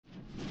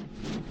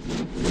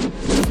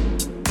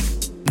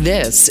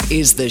This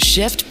is the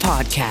Shift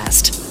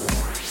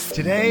Podcast.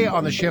 Today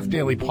on the Shift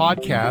Daily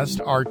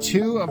Podcast are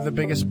two of the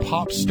biggest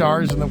pop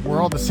stars in the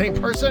world the same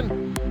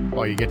person?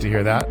 Well, you get to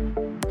hear that.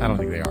 I don't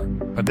think they are,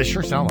 but they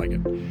sure sound like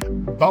it.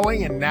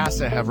 Boeing and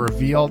NASA have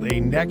revealed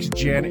a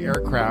next-gen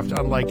aircraft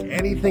unlike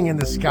anything in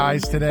the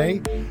skies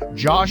today.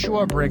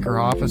 Joshua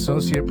Brinkerhoff,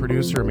 associate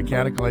producer of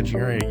mechanical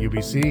engineering at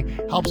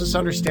UBC, helps us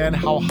understand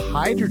how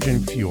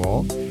hydrogen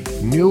fuel,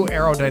 new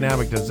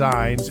aerodynamic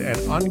designs, and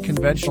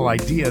unconventional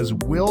ideas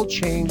will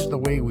change the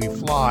way we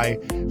fly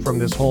from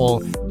this whole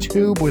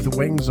tube with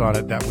wings on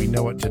it that we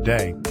know it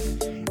today.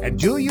 And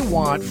do you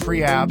want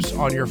free apps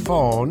on your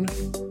phone?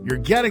 You're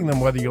getting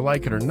them whether you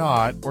like it or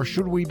not, or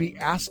should we be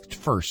asked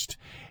first?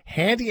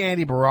 Handy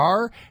Andy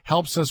Barrar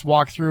helps us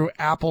walk through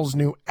Apple's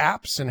new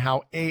apps and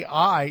how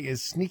AI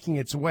is sneaking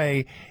its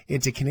way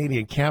into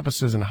Canadian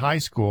campuses and high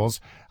schools,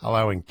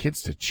 allowing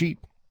kids to cheat.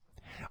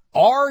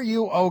 Are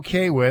you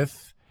okay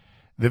with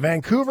the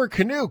Vancouver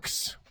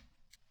Canucks?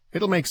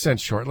 It'll make sense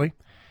shortly.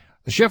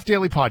 The Shift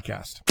Daily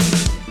Podcast.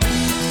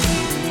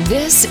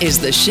 This is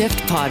the Shift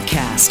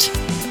Podcast.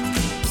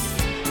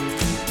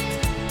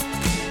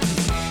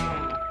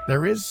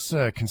 There is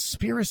a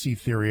conspiracy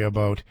theory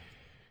about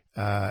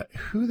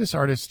who this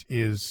artist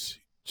is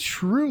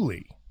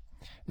truly.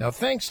 Now,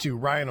 thanks to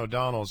Ryan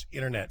O'Donnell's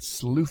internet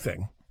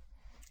sleuthing,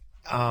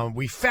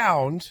 we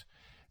found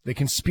the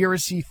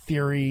conspiracy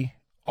theory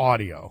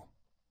audio.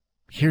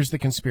 Here's the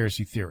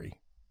conspiracy theory.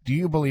 Do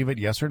you believe it,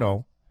 yes or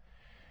no?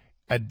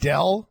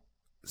 Adele,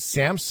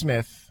 Sam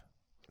Smith,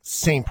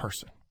 same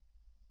person.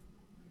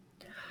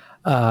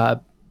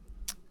 I'm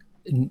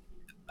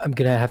going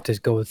to have to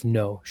go with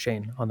no,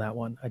 Shane, on that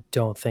one. I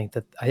don't think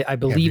that... I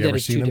believe that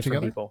it's two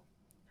different people.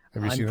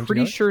 Have you seen them I'm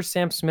pretty together? sure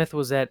Sam Smith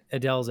was at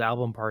Adele's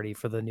album party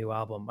for the new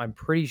album. I'm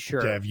pretty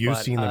sure. Okay, have you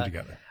seen them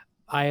together?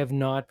 I have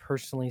not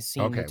personally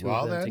seen the two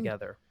of them then,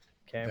 together.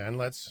 Okay. Then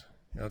let's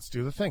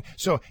do the thing.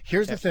 So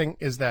here's the thing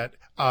is that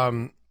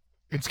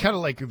it's kind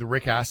of like the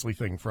Rick Astley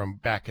thing from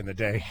back in the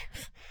day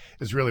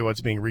is really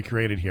what's being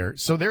recreated here.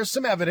 So there's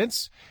some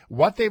evidence.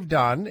 What they've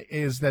done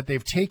is that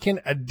they've taken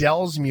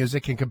Adele's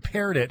music and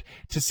compared it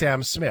to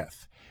Sam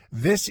Smith.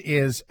 This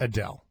is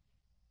Adele.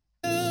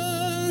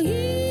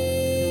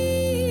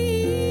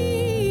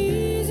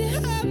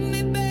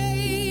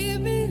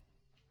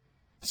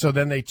 So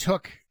then they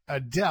took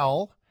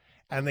Adele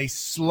and they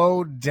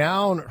slowed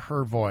down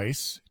her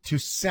voice to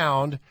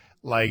sound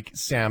like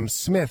Sam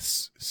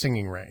Smith's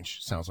singing range.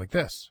 Sounds like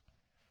this.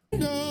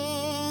 Okay,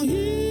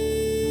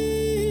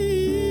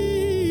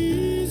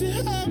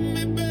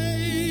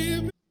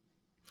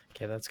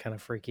 that's kind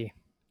of freaky.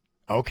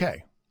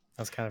 Okay.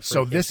 That's kind of freaky.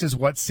 So this is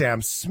what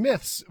Sam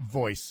Smith's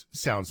voice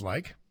sounds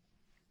like.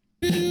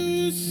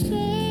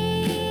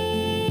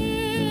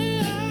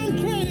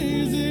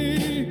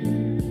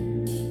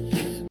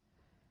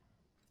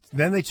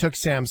 Then they took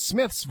Sam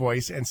Smith's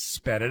voice and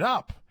sped it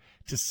up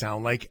to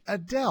sound like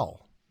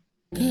Adele.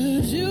 'Cause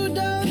you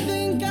don't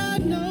think I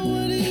know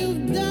what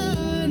you've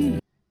done.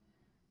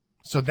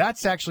 So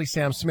that's actually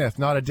Sam Smith,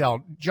 not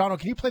Adele. Jono,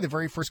 can you play the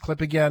very first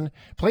clip again?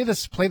 Play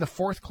the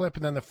fourth clip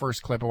and then the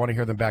first clip. I want to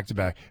hear them back to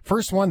back.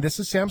 First one, this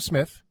is Sam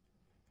Smith.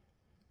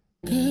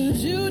 'Cause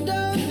you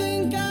don't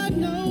think I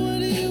know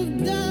what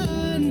you've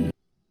done.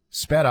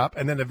 Sped up.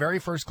 And then the very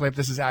first clip,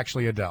 this is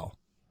actually Adele.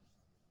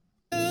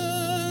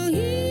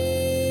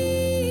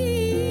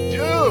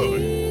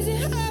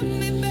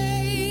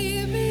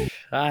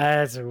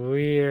 That's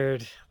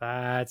weird.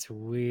 That's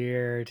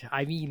weird.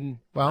 I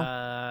mean,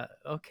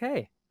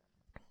 okay.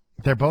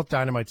 They're both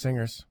dynamite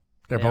singers.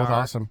 They're both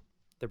awesome.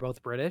 They're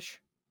both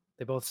British.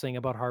 They both sing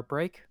about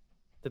heartbreak.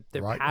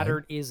 The Right,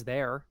 pattern is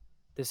there.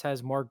 This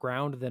has more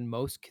ground than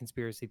most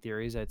conspiracy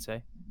theories, I'd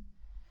say.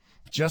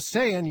 Just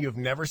saying, you have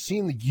never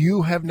seen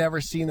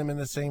them in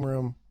the same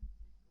room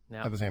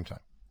at the same time.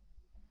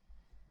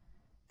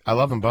 I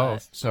love them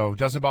both, so it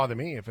doesn't bother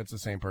me if it's the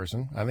same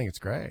person. I think it's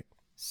great.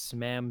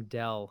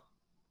 Smamdell.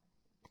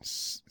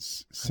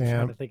 Sam, I'm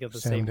trying to think of the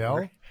same Samdell?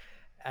 word.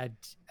 Ad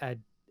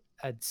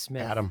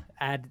Smith. Adam.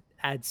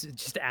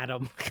 Just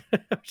Adam.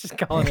 I'm just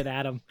calling it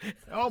Adam.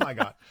 Oh my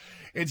God.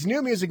 It's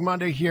New Music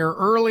Monday here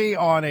early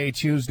on a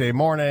Tuesday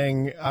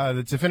morning.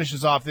 To finish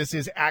us off, this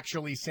is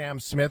actually Sam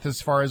Smith as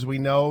far as we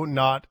know,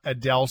 not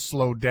Adele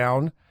slowed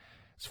down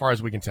as far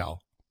as we can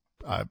tell.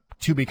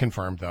 To be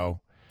confirmed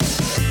though.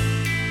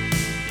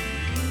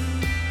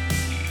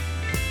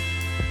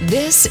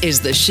 This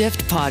is the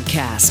Shift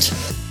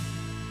Podcast.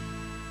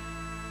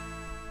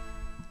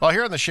 Well,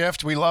 here on the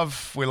Shift, we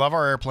love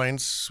our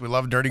airplanes. We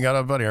love nerding out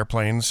about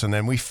airplanes, and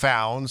then we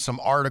found some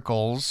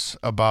articles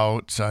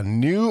about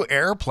new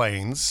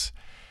airplanes.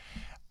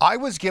 I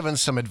was given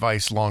some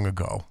advice long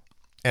ago,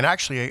 and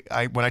actually,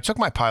 when I took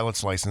my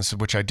pilot's license,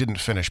 which I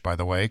didn't finish, by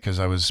the way, because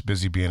I was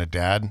busy being a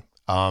dad,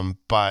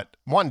 but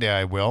one day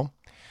I will.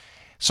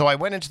 So I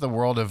went into the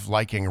world of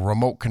liking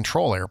remote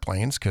control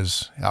airplanes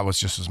because that was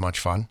just as much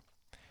fun.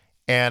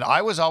 And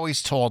I was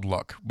always told,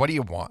 look, what do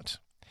you want?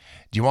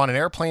 Do you want an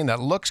airplane that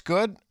looks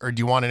good or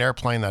do you want an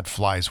airplane that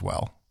flies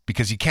well?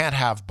 Because you can't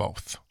have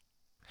both.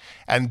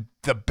 And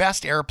the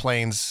best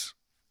airplanes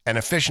and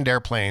efficient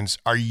airplanes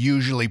are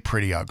usually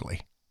pretty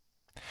ugly.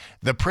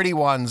 The pretty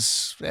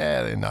ones,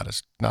 not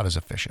as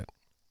efficient.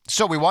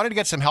 So we wanted to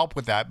get some help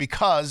with that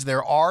because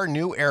there are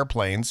new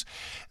airplanes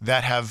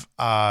that have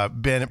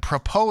been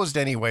proposed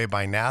anyway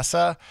by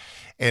NASA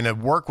in a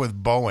work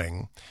with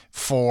Boeing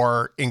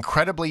for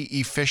incredibly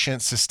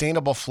efficient,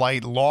 sustainable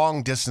flight,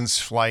 long distance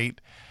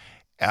flight,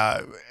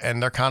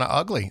 and they're kind of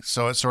ugly.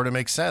 So it sort of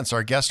makes sense.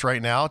 Our guest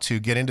right now to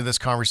get into this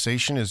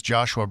conversation is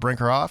Joshua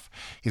Brinkerhoff.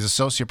 He's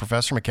Associate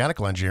Professor of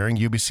Mechanical Engineering,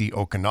 UBC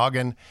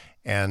Okanagan,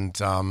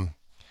 and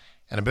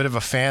a bit of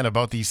a fan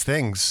about these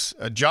things.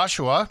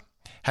 Joshua,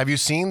 have you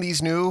seen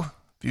these new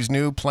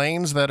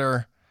planes that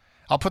are...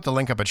 I'll put the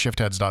link up at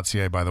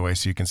shiftheads.ca, by the way,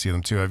 so you can see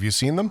them too. Have you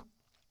seen them?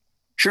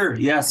 Sure.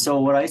 Yeah. So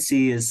what I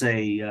see is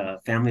a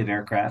family of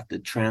aircraft, the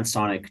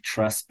transonic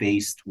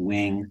truss-braced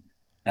wing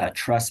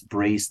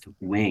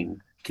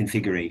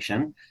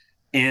configuration.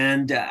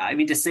 And I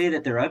mean, to say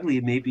that they're ugly,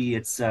 maybe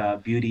it's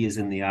beauty is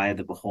in the eye of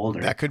the beholder.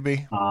 That could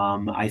be.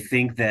 I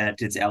think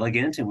that it's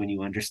elegant, and when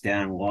you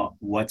understand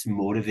what's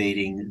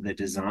motivating the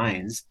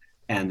designs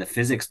and the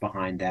physics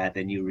behind that,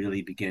 then you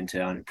really begin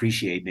to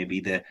appreciate maybe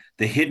the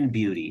hidden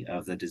beauty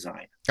of the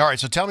design. All right,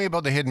 so tell me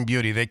about the hidden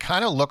beauty. They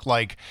kind of look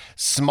like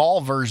small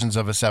versions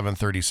of a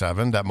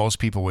 737 that most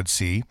people would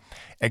see,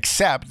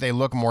 except they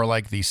look more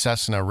like the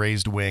Cessna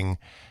raised wing.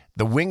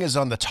 The wing is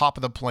on the top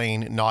of the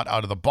plane, not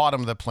out of the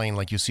bottom of the plane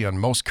like you see on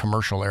most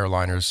commercial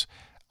airliners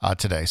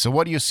today. So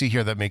what do you see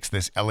here that makes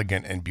this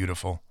elegant and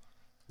beautiful?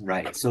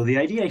 Right. So the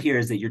idea here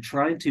is that you're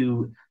trying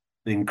to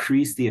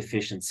increase the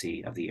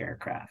efficiency of the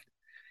aircraft.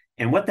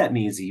 And what that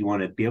means is you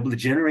want to be able to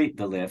generate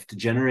the lift, to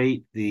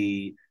generate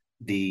the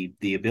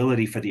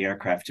ability for the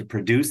aircraft to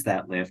produce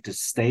that lift, to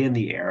stay in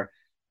the air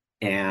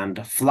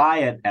and fly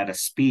it at a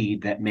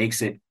speed that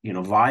makes it,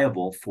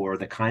 viable for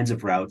the kinds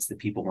of routes that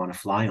people want to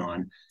fly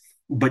on,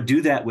 but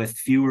do that with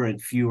fewer and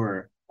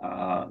fewer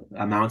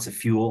amounts of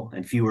fuel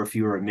and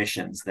fewer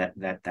emissions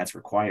that's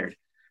required.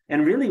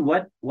 And really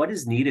what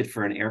is needed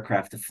for an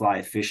aircraft to fly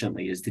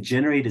efficiently is to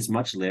generate as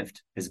much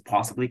lift as it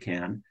possibly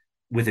can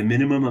with a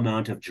minimum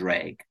amount of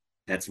drag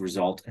that's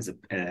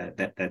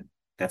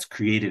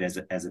created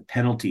as a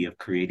penalty of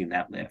creating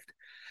that lift.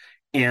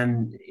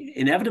 And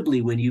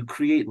inevitably, when you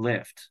create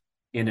lift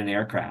in an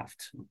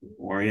aircraft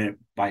or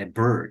by a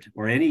bird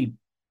or any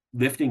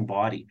lifting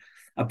body,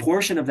 a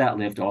portion of that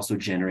lift also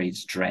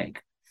generates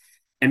drag.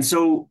 And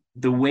so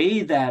the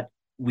way that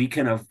we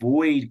can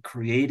avoid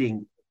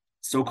creating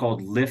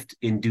so-called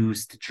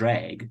lift-induced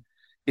drag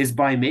is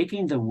by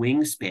making the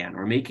wingspan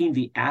or making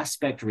the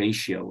aspect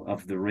ratio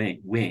of the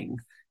wing,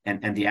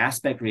 and the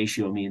aspect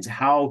ratio means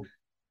how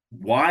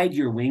wide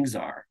your wings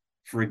are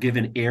for a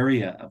given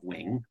area of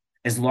wing,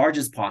 as large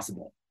as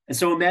possible. And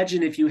so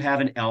imagine if you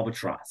have an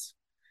albatross,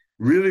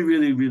 really,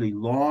 really, really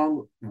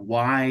long,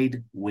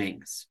 wide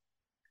wings,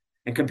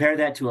 and compare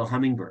that to a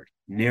hummingbird,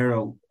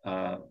 narrow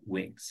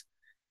wings.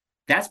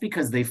 That's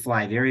because they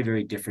fly very,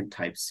 very different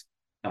types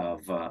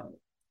of,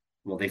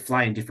 they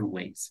fly in different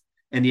ways.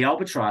 And the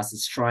albatross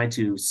is trying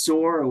to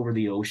soar over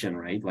the ocean,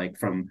 right? Like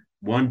from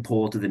one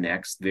pole to the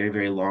next, very,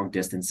 very long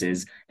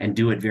distances, and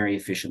do it very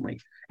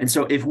efficiently. And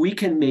so if we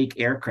can make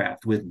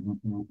aircraft with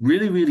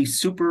really, really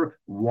super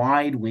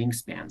wide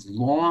wingspans,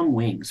 long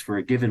wings for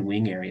a given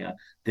wing area,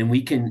 then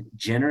we can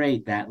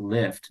generate that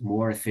lift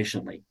more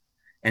efficiently.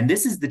 And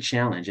this is the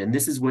challenge. And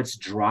this is what's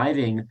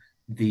driving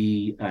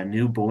the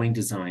new Boeing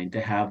design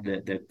to have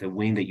the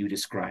wing that you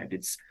described.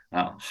 It's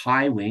a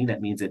high wing.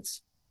 That means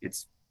it's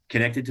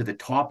connected to the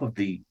top of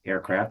the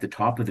aircraft, the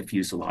top of the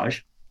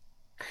fuselage.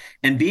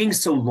 And being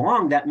so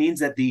long, that means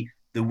that the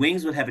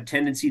wings would have a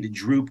tendency to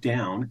droop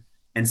down.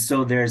 And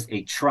so there's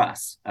a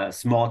truss, a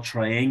small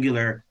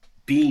triangular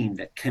beam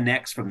that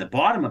connects from the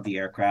bottom of the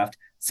aircraft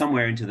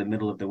somewhere into the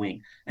middle of the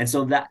wing. And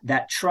so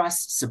that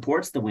truss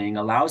supports the wing,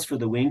 allows for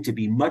the wing to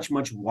be much,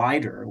 much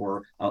wider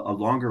or a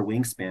longer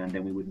wingspan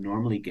than we would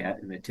normally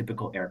get in a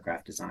typical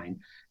aircraft design.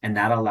 And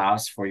that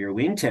allows for your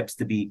wingtips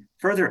to be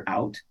further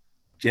out,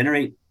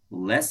 generate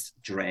less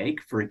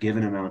drag for a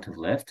given amount of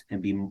lift,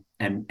 and be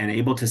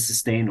able to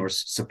sustain or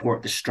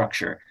support the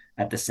structure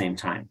at the same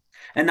time.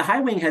 And the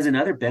high wing has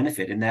another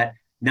benefit in that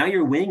now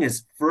your wing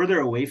is further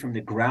away from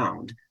the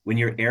ground when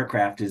your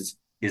aircraft is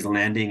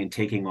landing and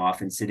taking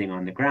off and sitting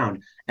on the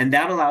ground. And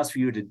that allows for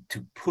you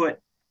to put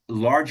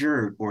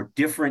larger or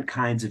different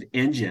kinds of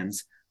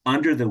engines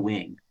under the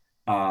wing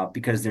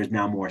because there's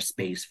now more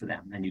space for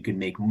them. And you can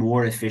make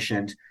more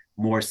efficient,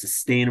 more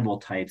sustainable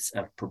types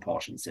of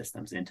propulsion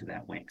systems into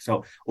that wing.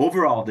 So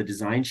overall, the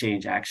design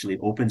change actually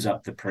opens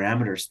up the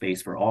parameter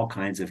space for all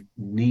kinds of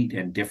neat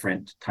and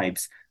different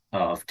types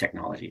of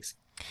technologies.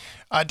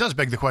 It does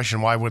beg the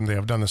question, why wouldn't they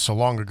have done this so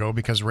long ago?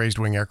 Because raised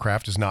wing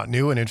aircraft is not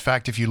new. And in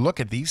fact, if you look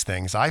at these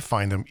things, I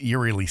find them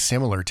eerily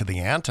similar to the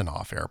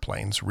Antonov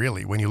airplanes,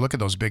 really. When you look at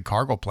those big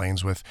cargo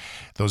planes with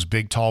those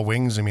big tall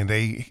wings, I mean,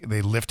 they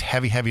lift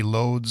heavy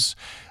loads.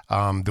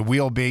 The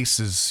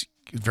wheelbase is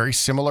very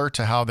similar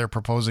to how they're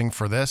proposing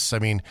for this. I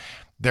mean,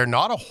 they're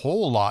not a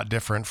whole lot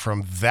different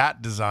from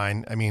that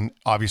design. I mean,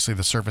 obviously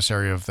the surface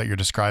area that you're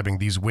describing,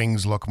 these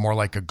wings look more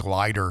like a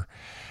glider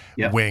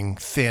wing,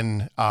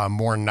 thin,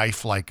 more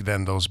knife-like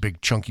than those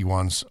big chunky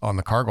ones on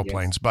the cargo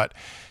planes. But,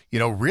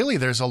 really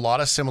there's a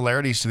lot of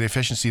similarities to the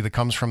efficiency that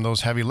comes from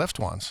those heavy lift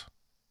ones.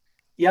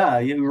 Yeah,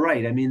 you're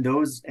right. I mean,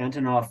 those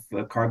Antonov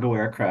cargo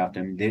aircraft,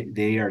 I mean,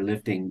 they are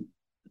lifting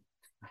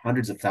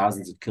hundreds of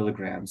thousands of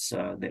kilograms.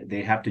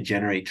 They have to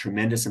generate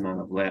tremendous amount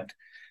of lift.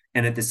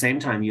 And at the same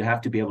time, you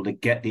have to be able to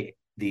get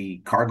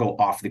the cargo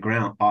off the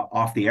ground,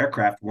 off the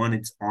aircraft when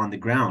it's on the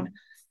ground.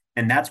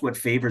 And that's what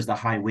favors the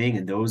high wing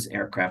in those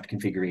aircraft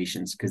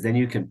configurations, because then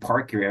you can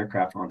park your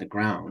aircraft on the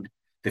ground.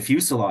 The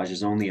fuselage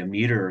is only a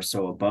meter or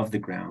so above the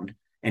ground,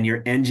 and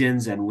your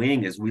engines and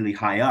wing is really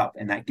high up,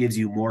 and that gives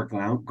you more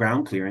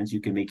ground clearance.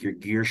 You can make your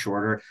gear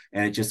shorter,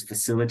 and it just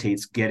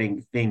facilitates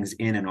getting things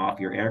in and off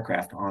your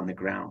aircraft on the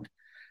ground.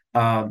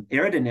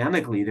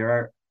 Aerodynamically, there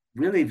are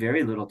really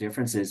very little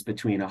differences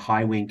between a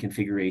high wing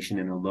configuration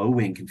and a low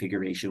wing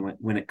configuration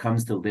when it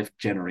comes to lift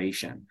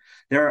generation.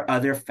 There are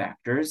other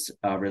factors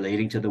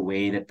relating to the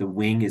way that the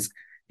wing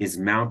is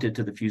mounted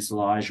to the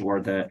fuselage,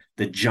 or the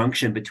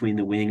junction between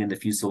the wing and the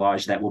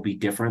fuselage that will be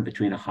different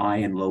between a high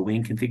and low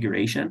wing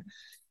configuration.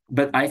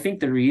 But I think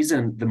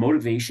the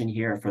motivation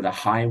here for the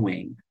high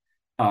wing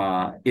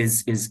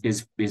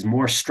is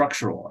more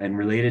structural and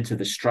related to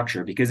the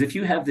structure. Because if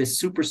you have this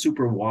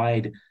super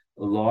wide,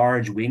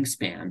 large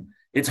wingspan,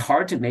 it's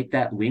hard to make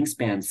that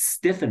wingspan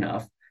stiff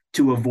enough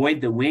to avoid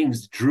the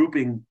wings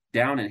drooping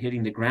down and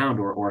hitting the ground,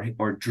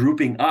 or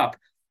drooping up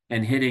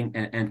and hitting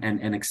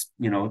and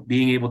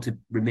being able to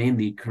remain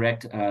the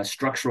correct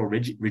structural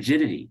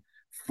rigidity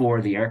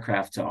for the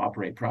aircraft to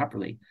operate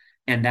properly.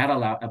 And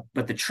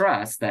but the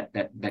truss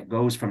that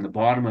goes from the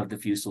bottom of the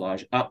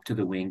fuselage up to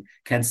the wing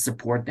can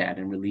support that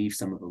and relieve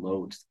some of the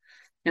loads.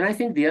 And I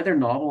think the other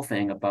novel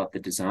thing about the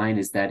design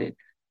is that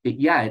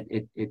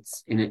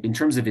it's in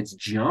terms of its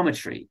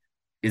geometry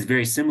is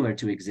very similar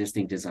to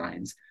existing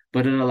designs,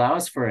 but it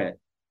allows for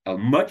a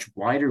much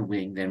wider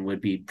wing than would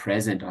be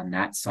present on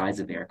that size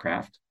of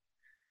aircraft.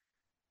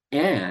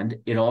 And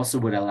it also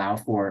would allow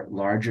for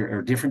larger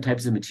or different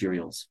types of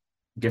materials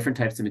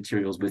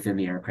within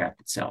the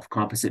aircraft itself: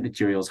 composite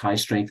materials, high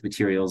strength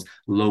materials,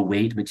 low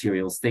weight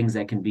materials, things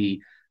that can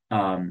be,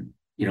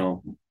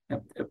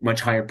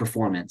 much higher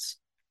performance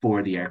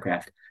for the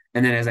aircraft.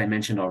 And then, as I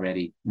mentioned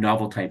already,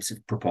 novel types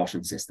of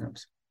propulsion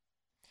systems.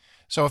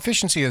 So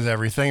efficiency is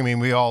everything. I mean,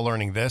 we all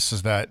learning this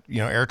is that,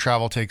 air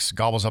travel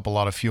gobbles up a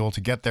lot of fuel to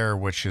get there,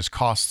 which is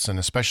costs, and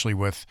especially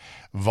with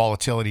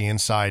volatility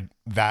inside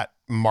that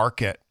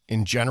market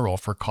in general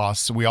for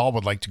costs, we all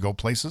would like to go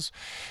places.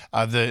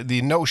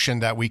 The notion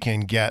that we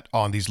can get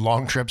on these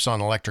long trips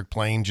on electric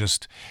plane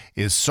just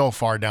is so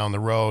far down the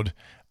road.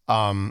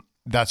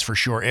 That's for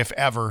sure. If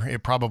ever,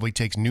 it probably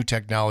takes new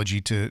technology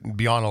to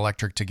be on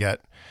electric to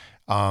get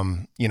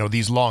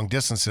these long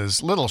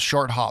distances. Little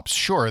short hops,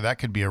 sure, that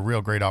could be a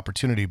real great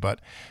opportunity, but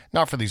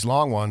not for these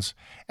long ones.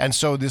 And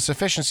so this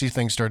efficiency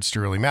thing starts to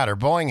really matter.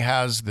 Boeing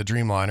has the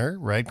Dreamliner,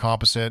 right?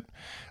 Composite,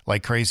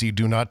 like crazy,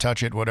 do not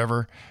touch it,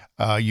 whatever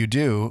you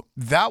do.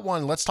 That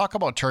one, let's talk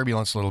about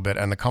turbulence a little bit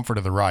and the comfort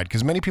of the ride,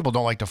 because many people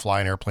don't like to fly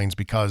in airplanes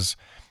because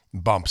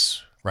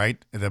bumps,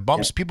 right? The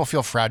bumps, people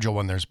feel fragile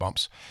when there's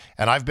bumps.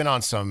 And I've been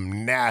on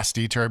some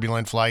nasty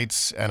turbulent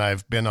flights, and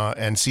I've been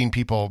and seen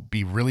people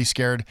be really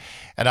scared.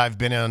 And I've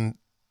been on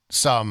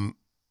some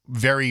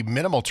very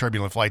minimal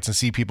turbulent flights and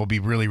see people be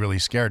really, really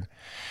scared.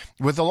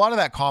 With a lot of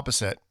that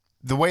composite,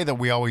 the way that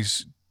we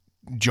always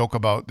joke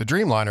about the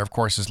Dreamliner, of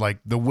course, is like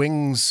the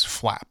wings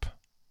flap.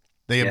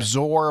 They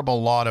absorb a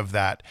lot of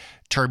that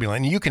turbulence,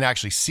 and you can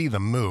actually see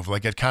them move.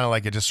 Like it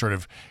just sort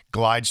of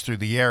glides through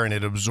the air, and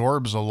it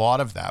absorbs a lot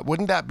of that.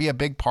 Wouldn't that be a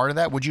big part of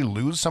that? Would you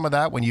lose some of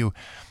that when you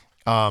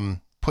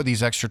put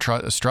these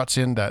extra struts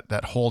in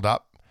that hold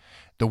up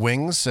the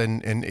wings?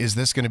 And is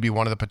this going to be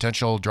one of the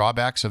potential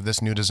drawbacks of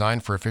this new design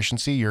for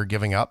efficiency? You're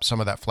giving up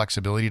some of that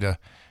flexibility to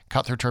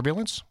cut through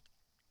turbulence?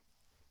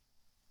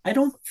 I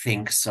don't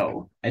think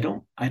so. I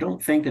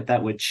don't think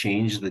that would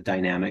change the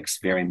dynamics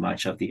very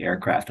much of the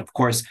aircraft. Of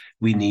course,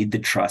 we need the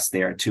truss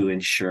there to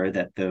ensure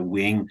that the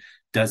wing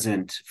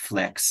doesn't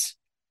flex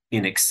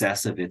in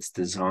excess of its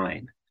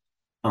design.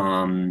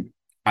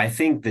 I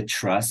think the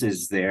truss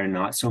is there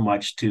not so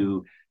much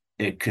to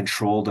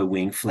control the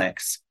wing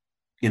flex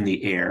in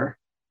the air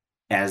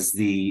as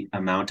the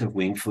amount of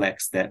wing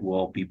flex that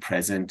will be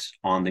present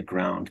on the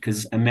ground.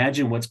 Because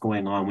imagine what's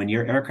going on when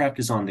your aircraft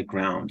is on the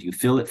ground. You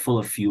fill it full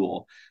of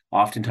fuel.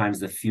 Oftentimes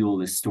the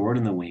fuel is stored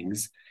in the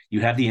wings.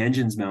 You have the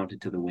engines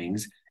mounted to the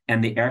wings,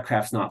 and the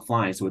aircraft's not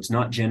flying, so it's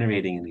not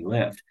generating any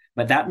lift.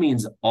 But that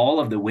means all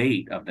of the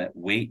weight of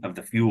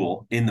the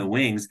fuel in the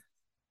wings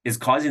is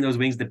causing those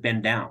wings to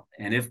bend down.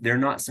 And if they're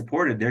not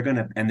supported,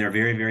 and they're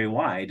very, very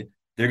wide,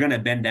 they're going to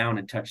bend down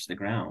and touch the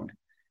ground.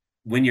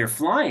 When you're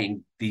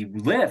flying, the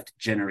lift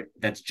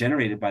that's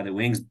generated by the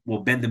wings will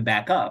bend them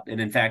back up. And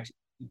in fact,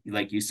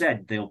 like you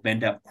said, they'll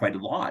bend up quite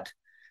a lot.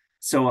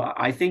 So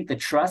I think the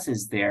truss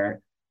is there.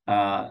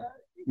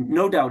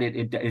 No doubt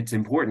it's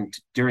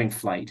important during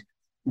flight,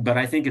 but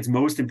I think it's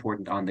most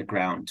important on the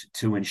ground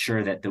to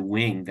ensure that the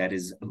wing that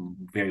is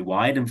very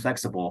wide and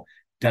flexible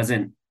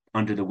doesn't,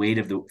 under the weight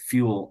of the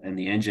fuel and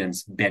the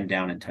engines, bend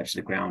down and touch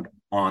the ground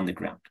on the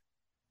ground.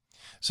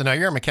 So now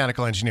you're a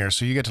mechanical engineer,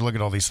 so you get to look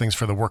at all these things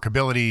for the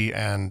workability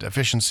and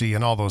efficiency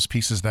and all those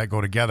pieces that go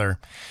together.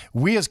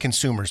 We as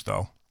consumers,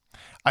 though,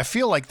 I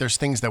feel like there's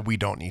things that we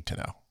don't need to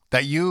know,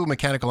 that you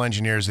mechanical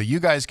engineers, that you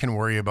guys can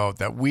worry about,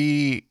 that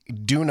we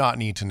do not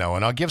need to know.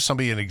 And I'll give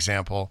somebody an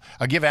example.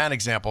 I'll give an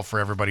example for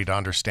everybody to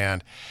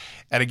understand.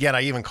 And again,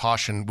 I even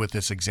caution with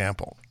this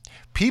example.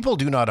 People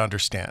do not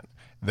understand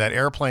that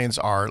airplanes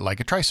are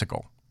like a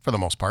tricycle, for the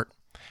most part,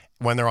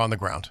 when they're on the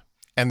ground.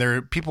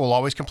 And people will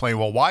always complain,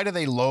 well, why do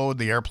they load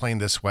the airplane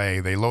this way?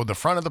 They load the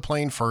front of the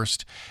plane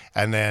first,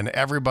 and then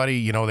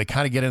everybody, they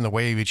kind of get in the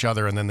way of each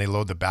other, and then they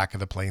load the back of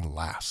the plane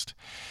last.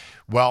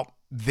 Well,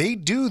 they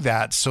do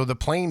that so the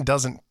plane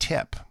doesn't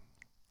tip,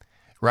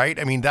 right?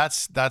 I mean,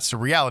 that's the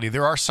reality.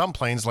 There are some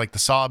planes like the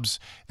Saabs,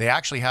 they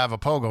actually have a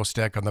pogo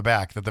stick on the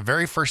back, that the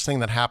very first thing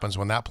that happens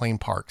when that plane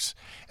parks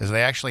is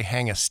they actually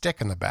hang a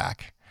stick in the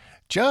back,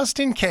 just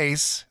in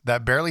case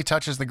that barely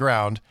touches the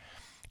ground,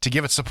 to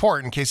give it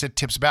support in case it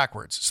tips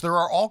backwards. So there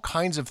are all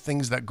kinds of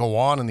things that go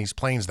on in these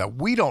planes that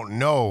we don't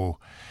know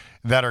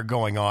that are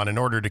going on in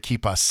order to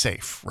keep us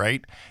safe,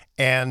 right?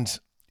 And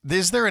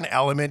is there an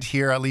element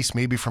here, at least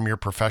maybe from your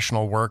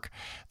professional work,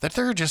 that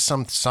there are just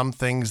some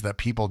things that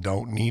people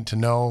don't need to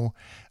know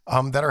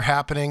that are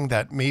happening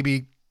that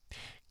maybe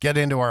get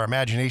into our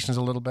imaginations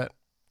a little bit?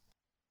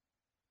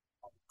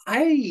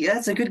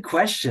 That's a good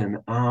question.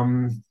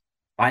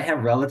 I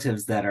have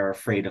relatives that are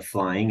afraid of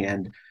flying,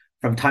 and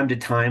from time to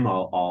time,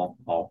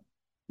 I'll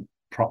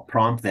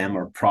prompt them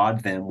or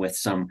prod them with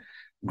some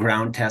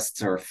ground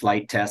tests or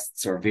flight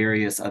tests or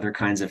various other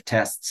kinds of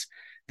tests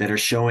that are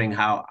showing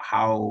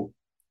how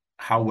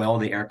well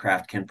the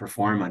aircraft can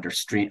perform under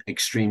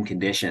extreme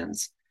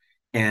conditions.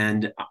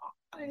 And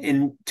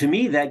to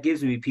me, that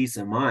gives me peace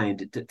of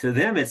mind. To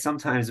them, it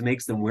sometimes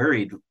makes them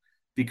worried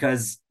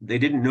because they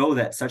didn't know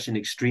that such an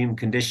extreme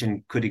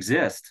condition could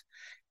exist.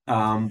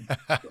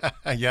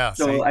 Yeah.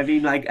 So, I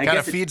mean, like, I kind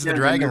guess of feeds the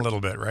dragon a little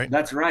bit, right?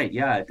 That's right.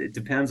 Yeah, it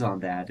depends on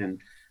that. And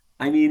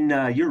I mean,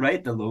 you're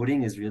right. The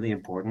loading is really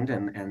important,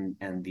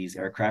 and these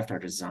aircraft are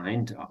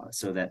designed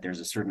so that there's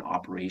a certain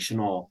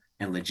operational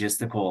and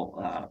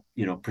logistical,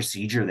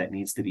 procedure that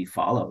needs to be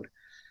followed.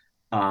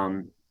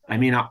 I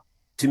mean,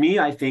 to me,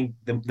 I think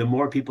the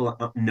more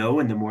people know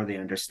and the more they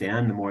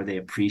understand, the more they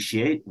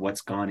appreciate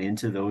what's gone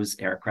into those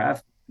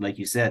aircraft. Like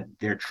you said,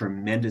 they're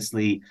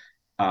tremendously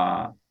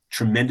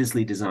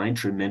designed,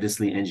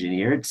 tremendously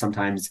engineered.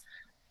 Sometimes,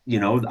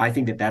 I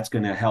think that's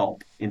going to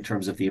help in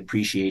terms of the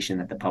appreciation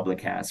that the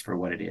public has for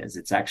what it is.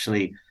 It's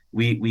actually,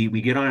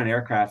 we get on an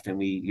aircraft and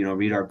we,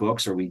 read our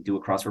books, or we do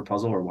a crossword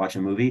puzzle or watch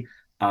a movie.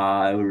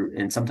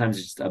 And sometimes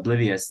it's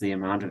oblivious the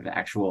amount of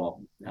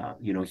actual,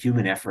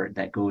 human effort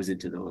that goes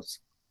into those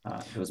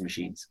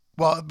machines.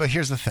 Well, but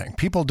here's the thing.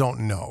 People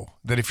don't know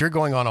that if you're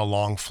going on a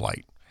long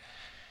flight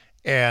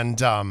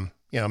and,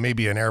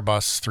 maybe an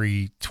Airbus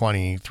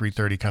 320,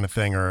 330 kind of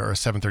thing, or a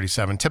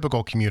 737,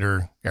 typical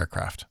commuter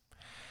aircraft.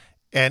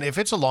 And if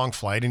it's a long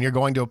flight and you're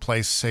going to a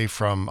place, say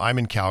I'm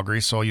in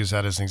Calgary, so I'll use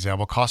that as an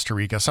example, Costa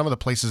Rica, some of the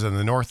places in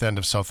the north end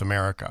of South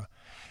America,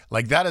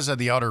 like that is at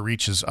the outer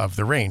reaches of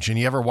the range. And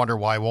you ever wonder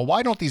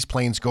why don't these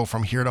planes go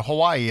from here to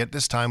Hawaii at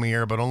this time of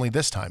year, but only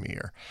this time of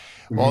year?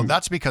 Mm-hmm. Well,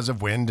 that's because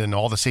of wind and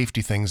all the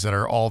safety things that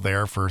are all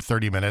there for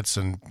 30 minutes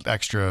and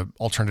extra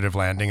alternative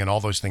landing and all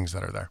those things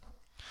that are there.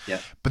 Yeah.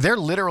 But there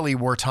literally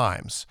were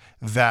times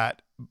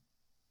that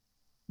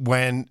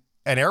when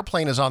an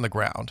airplane is on the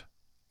ground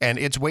and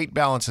its weight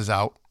balances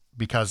out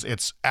because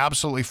it's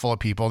absolutely full of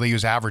people. They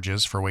use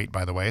averages for weight,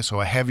 by the way.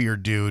 So a heavier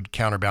dude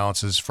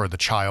counterbalances for the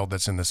child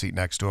that's in the seat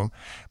next to him.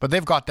 But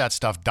they've got that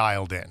stuff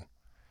dialed in,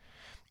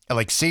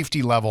 like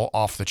safety level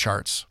off the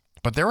charts.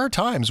 But there are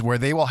times where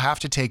they will have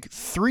to take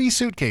 3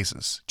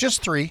 suitcases,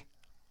 just 3,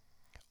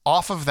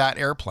 off of that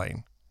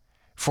airplane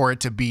for it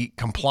to be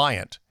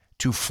compliant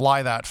to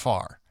fly that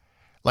far.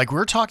 Like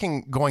we're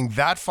talking going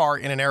that far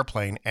in an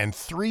airplane, and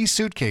 3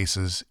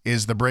 suitcases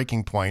is the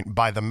breaking point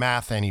by the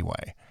math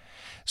anyway.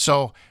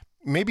 So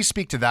maybe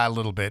speak to that a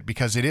little bit,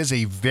 because it is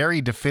a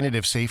very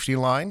definitive safety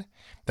line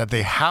that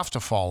they have to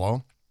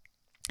follow.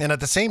 And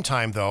at the same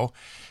time, though,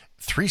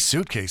 3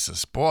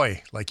 suitcases,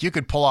 boy, like you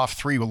could pull off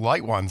 3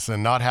 light ones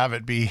and not have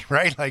it be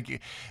right. Like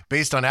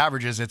based on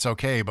averages, it's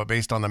okay, but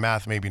based on the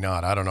math, maybe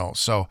not. I don't know.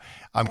 So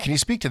can you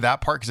speak to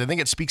that part? Because I think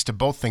it speaks to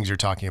both things you're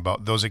talking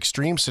about, those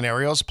extreme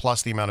scenarios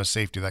plus the amount of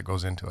safety that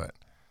goes into it.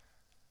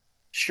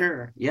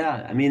 Sure.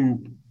 Yeah. I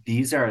mean,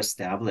 these are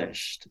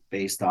established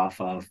based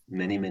off of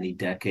many, many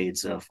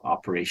decades of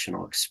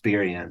operational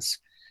experience,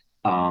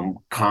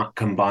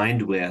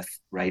 combined with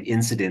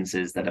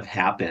incidences that have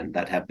happened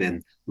that have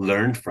been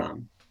learned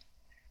from.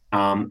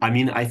 I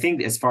mean, I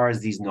think as far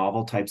as these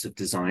novel types of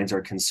designs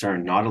are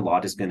concerned, not a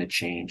lot is going to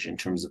change in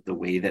terms of the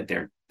way that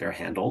they're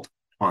handled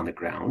on the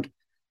ground.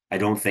 I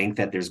don't think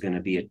that there's going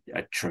to be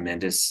a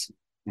tremendous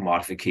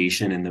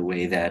modification in the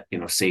way that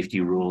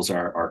safety rules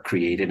are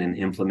created and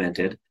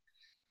implemented.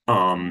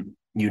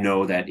 You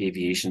know that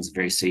aviation is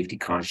very safety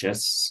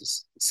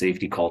conscious,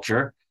 safety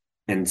culture.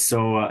 And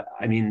so,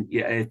 I mean,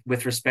 yeah,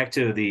 with respect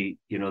to the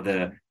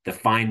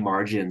fine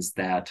margins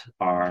that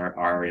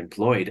are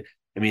employed,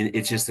 I mean,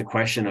 it's just a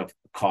question of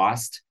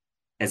cost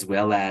as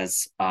well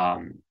as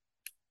the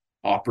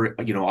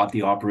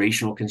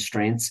operational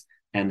constraints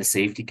and the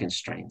safety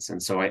constraints.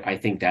 And so I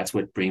think that's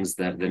what brings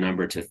the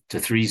number to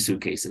 3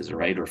 suitcases,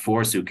 right, or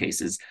 4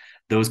 suitcases,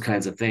 those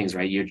kinds of things,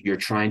 right? You're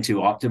trying to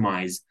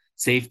optimize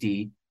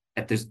safety.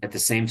 At the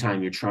same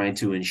time, you're trying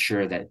to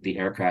ensure that the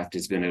aircraft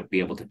is going to be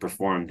able to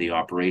perform the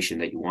operation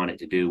that you want it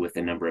to do with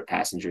the number of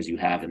passengers you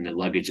have and the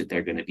luggage that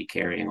they're going to be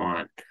carrying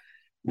on.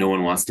 No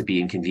one wants to be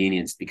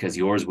inconvenienced because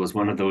yours was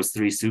one of those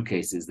 3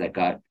 suitcases that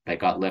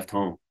got left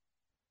home.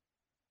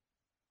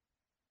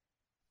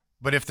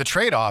 But if the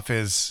trade-off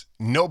is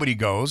nobody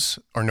goes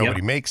or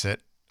nobody makes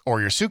it,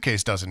 or your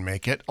suitcase doesn't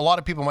make it, a lot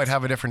of people might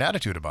have a different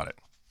attitude about it.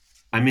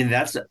 I mean,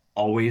 that's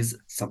always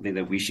something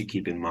that we should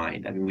keep in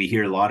mind. I mean, we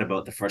hear a lot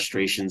about the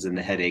frustrations and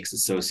the headaches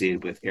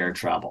associated with air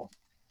travel.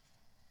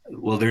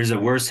 Well, there's a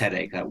worse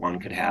headache that one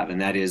could have,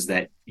 and that is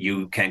that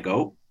you can't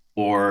go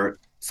or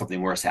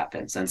something worse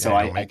happens. And so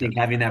I think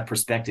having that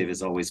perspective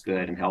is always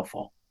good and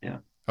helpful. Yeah.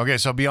 Okay,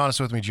 so be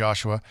honest with me,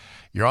 Joshua.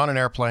 You're on an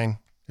airplane.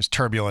 There's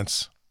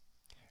turbulence.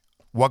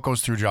 What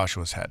goes through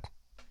Joshua's head?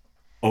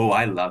 Oh,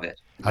 I love it.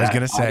 I was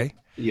going to say.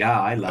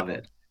 I love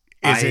it.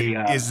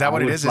 Is that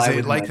what it is? Is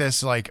it like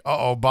this, like,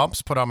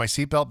 bumps, put on my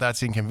seatbelt,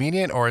 that's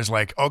inconvenient? Or is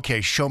like,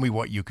 okay, show me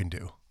what you can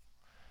do?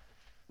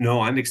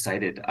 No, I'm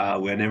excited.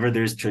 Whenever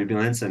there's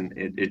turbulence and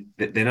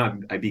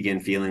then I begin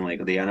feeling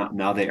like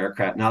now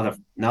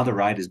the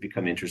ride has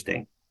become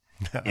interesting.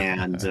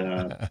 And,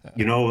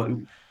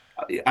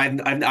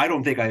 I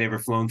don't think I've ever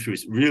flown through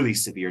really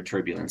severe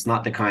turbulence,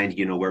 not the kind,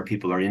 where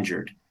people are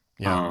injured.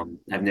 Yeah.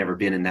 I've never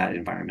been in that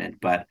environment,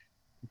 but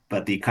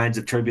the kinds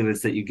of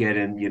turbulence that you get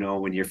in,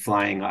 when you're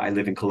flying, I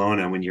live in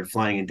Kelowna, when you're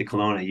flying into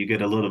Kelowna, you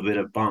get a little bit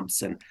of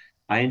bumps, and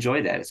I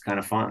enjoy that. It's kind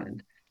of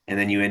fun. And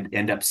then you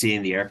end up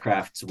seeing the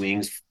aircraft's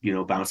wings,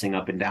 bouncing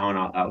up and down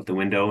out the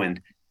window.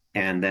 And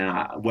then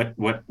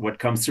what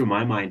comes through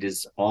my mind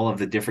is all of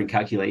the different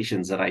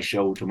calculations that I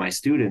show to my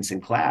students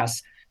in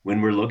class when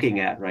we're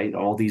looking at, right,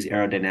 all these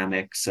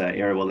aerodynamics,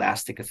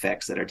 aeroelastic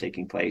effects that are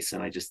taking place.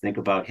 And I just think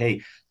about,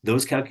 hey,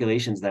 those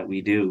calculations that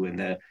we do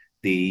and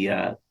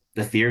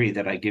the theory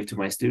that I give to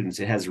my students,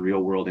 it has real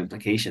world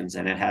implications,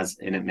 and it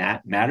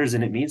matters,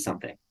 and it means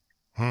something.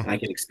 And I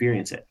can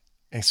experience it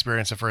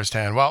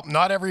firsthand. Well,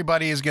 not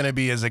everybody is going to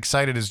be as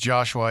excited as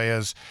Joshua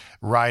is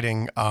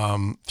riding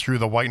through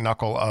the white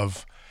knuckle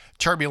of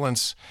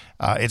turbulence.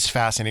 It's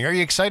fascinating. Are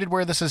you excited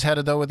where this is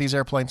headed, though, with these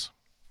airplanes?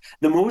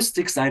 The most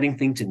exciting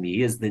thing to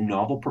me is the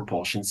novel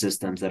propulsion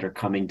systems that are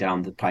coming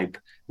down the pipe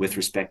with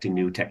respect to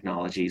new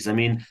technologies. I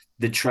mean,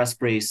 the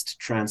truss-braced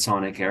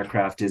transonic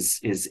aircraft is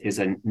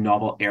a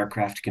novel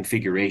aircraft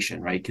configuration,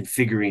 right?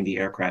 Configuring the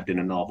aircraft in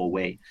a novel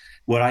way.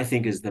 What I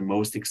think is the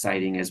most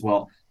exciting is,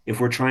 well, if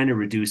we're trying to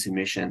reduce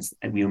emissions,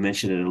 and we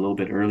mentioned it a little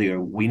bit earlier,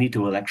 we need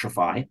to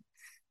electrify,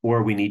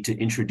 or we need to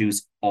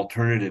introduce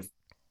alternative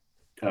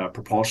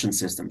propulsion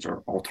systems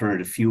or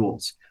alternative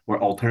fuels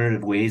or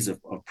alternative ways of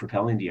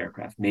propelling the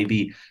aircraft.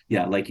 Maybe,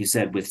 like you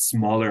said, with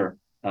smaller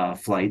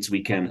flights,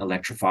 we can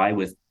electrify.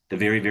 With the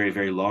very, very,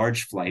 very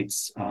large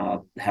flights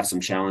have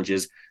some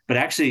challenges. But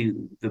actually,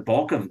 the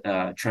bulk of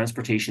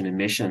transportation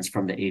emissions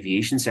from the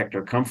aviation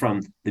sector come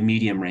from the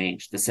medium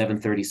range, the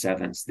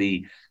 737s,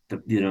 the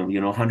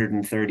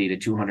 130 to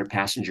 200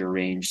 passenger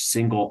range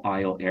single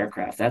aisle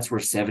aircraft. That's where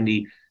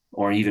 70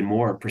 or even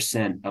more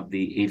 % of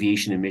the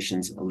aviation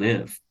emissions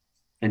live.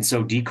 And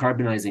so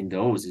decarbonizing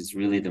those is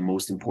really the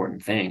most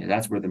important thing.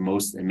 That's where the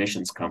most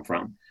emissions come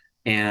from.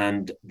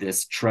 And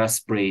this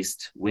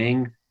truss-braced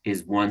wing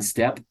is one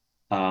step.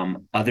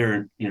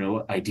 Other,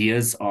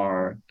 ideas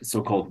are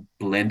so-called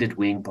blended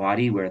wing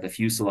body, where the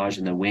fuselage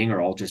and the wing are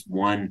all just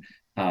one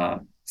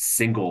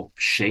single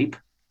shape,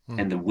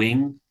 and the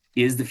wing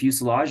is the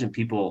fuselage, and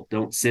people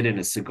don't sit in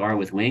a cigar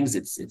with wings.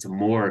 It's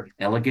more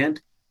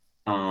elegant.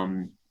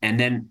 And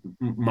then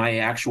my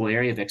actual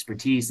area of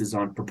expertise is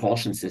on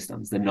propulsion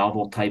systems, the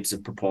novel types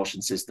of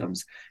propulsion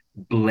systems,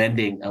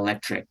 blending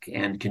electric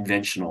and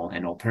conventional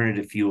and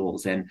alternative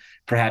fuels, and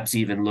perhaps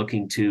even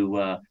looking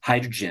to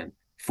hydrogen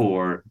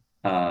for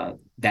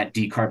that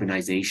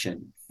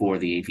decarbonization for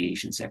the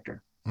aviation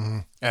sector. Mm-hmm.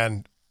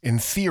 And in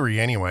theory,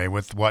 anyway,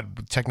 with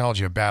what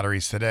technology of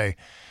batteries today,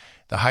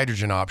 the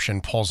hydrogen option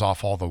pulls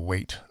off all the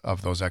weight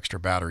of those extra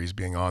batteries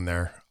being on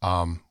there,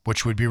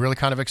 which would be really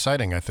kind of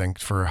exciting, I think,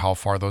 for how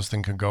far those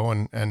things could go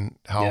and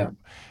how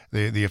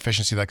the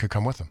efficiency that could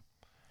come with them.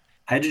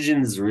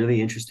 Hydrogen is a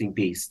really interesting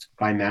beast.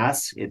 By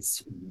mass,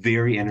 it's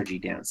very energy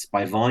dense.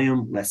 By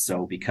volume, less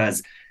so,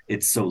 because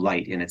it's so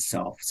light in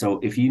itself. So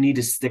if you need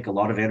to stick a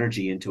lot of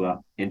energy into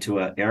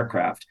a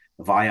aircraft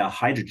via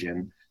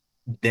hydrogen,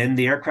 then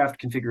the aircraft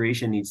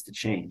configuration needs to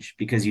change,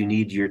 because you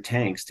need your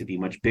tanks to be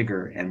much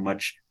bigger and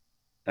much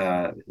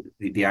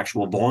the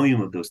actual volume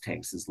of those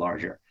tanks is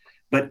larger.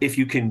 But if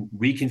you can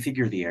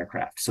reconfigure the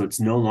aircraft so it's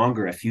no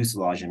longer a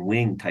fuselage and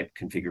wing type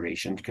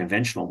configuration,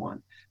 conventional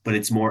one, but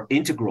it's more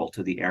integral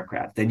to the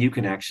aircraft, then you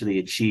can actually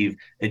achieve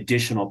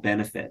additional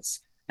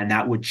benefits. And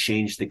that would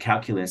change the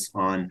calculus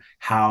on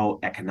how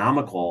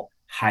economical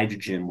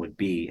hydrogen would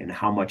be and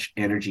how much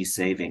energy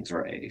savings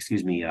or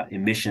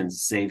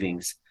emissions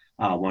savings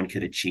one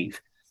could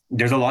achieve.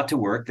 There's a lot to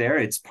work there.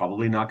 It's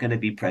probably not going to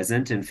be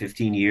present in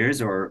 15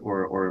 years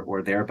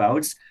or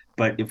thereabouts.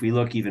 But if we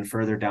look even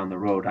further down the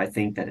road, I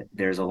think that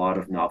there's a lot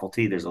of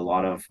novelty. There's a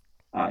lot of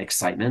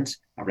excitement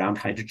around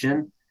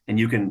hydrogen, and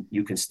you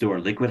can store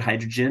liquid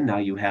hydrogen. Now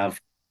you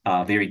have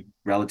very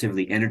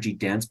relatively energy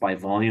dense by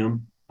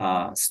volume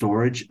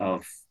storage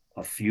of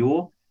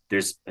fuel.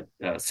 There's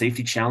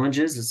safety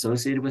challenges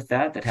associated with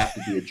that have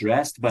to be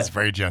addressed. But it's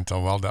very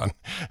gentle. Well done.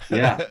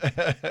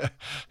 Yeah.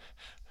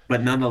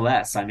 But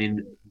nonetheless, I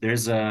mean,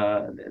 there's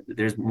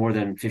more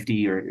than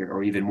 50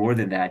 or even more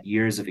than that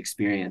years of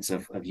experience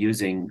of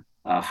using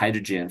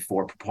hydrogen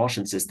for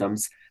propulsion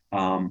systems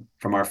from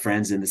our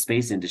friends in the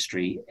space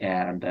industry.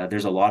 And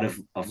there's a lot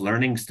of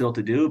learning still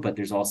to do, but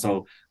there's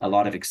also a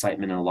lot of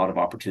excitement and a lot of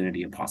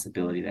opportunity and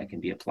possibility that can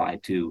be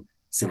applied to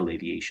civil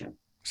aviation.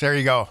 So there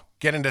you go.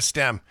 Get into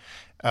STEM.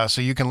 So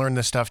you can learn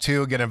this stuff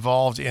too, get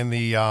involved in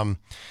the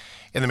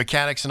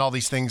mechanics and all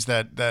these things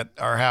that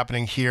are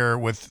happening here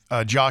with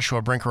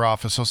Joshua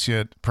Brinkerhoff,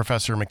 Associate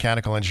Professor of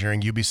Mechanical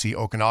Engineering, UBC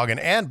Okanagan.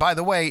 And by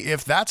the way,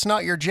 if that's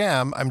not your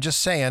jam, I'm just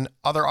saying,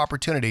 other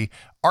opportunity,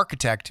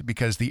 architect,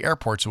 because the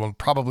airports will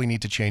probably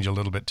need to change a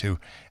little bit too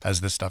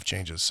as this stuff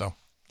changes. So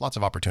lots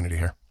of opportunity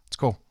here. It's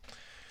cool.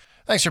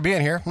 Thanks for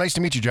being here. Nice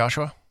to meet you,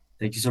 Joshua.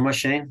 Thank you so much,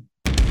 Shane.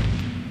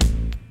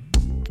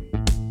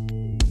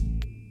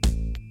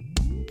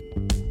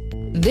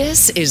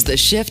 This is the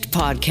Shift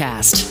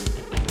Podcast.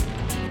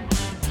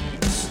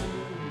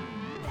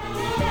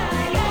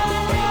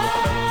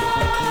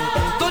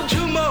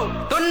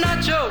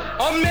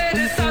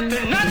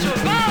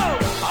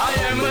 I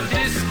am a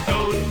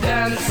disco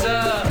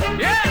dancer.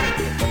 Yeah,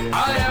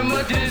 I am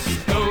a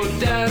disco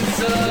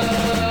dancer.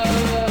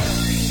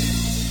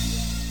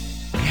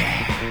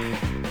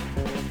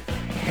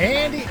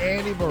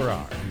 Andy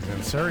Barrar. He's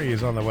in Surrey.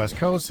 He's on the West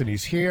Coast, and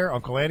he's here.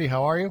 Uncle Andy,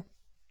 how are you?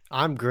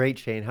 I'm great,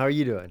 Shane. How are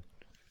you doing?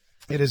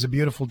 It is a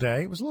beautiful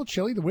day. It was a little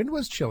chilly. The wind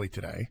was chilly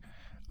today.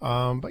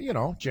 But,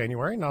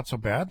 January, not so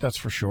bad, that's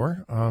for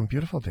sure.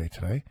 Beautiful day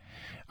today.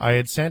 I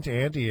had sent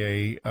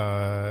Andy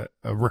a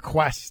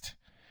request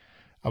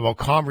about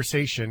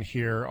conversation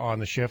here on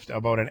the Shift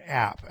about an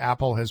app.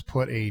 Apple has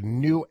put a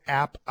new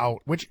app out,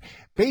 which,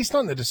 based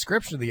on the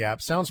description of the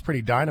app, sounds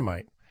pretty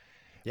dynamite.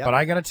 Yep. But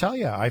I got to tell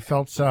you, I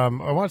felt I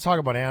want to talk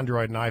about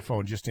Android and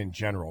iPhone just in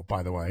general,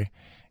 by the way.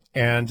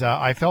 And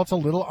I felt a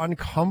little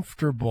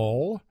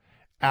uncomfortable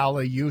a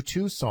la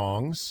U2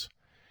 songs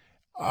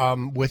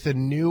with a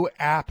new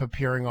app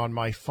appearing on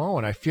my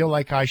phone. I feel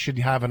like I should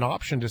have an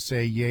option to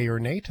say yay or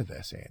nay to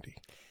this, Andy.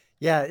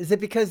 Yeah. Is it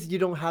because you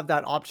don't have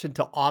that option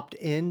to opt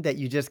in that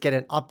you just get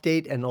an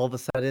update and all of a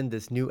sudden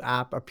this new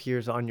app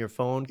appears on your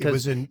phone? It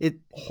was a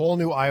whole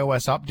new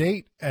iOS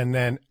update. And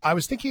then I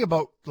was thinking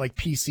about like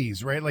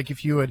PCs, right? Like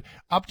if you had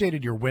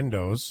updated your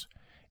Windows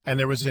and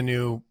there was a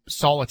new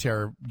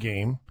solitaire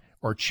game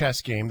or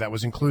chess game that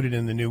was included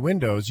in the new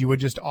Windows, you would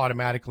just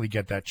automatically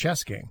get that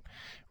chess game,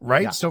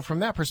 right? Yeah. So from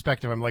that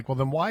perspective, I'm like, well,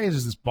 then why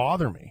does this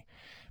bother me?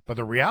 But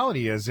the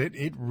reality is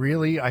it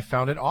really, I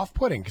found it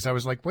off-putting because I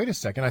was like, wait a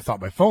second, I thought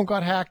my phone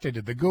got hacked. I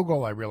did the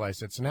Google. I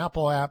realized it's an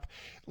Apple app.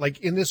 Like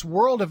in this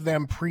world of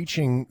them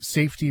preaching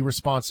safety,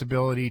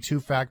 responsibility,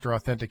 two-factor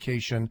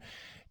authentication,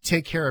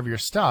 take care of your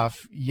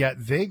stuff, yet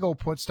they go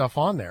put stuff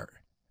on there.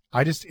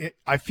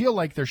 I feel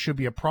like there should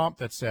be a prompt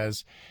that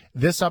says,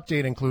 this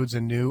update includes a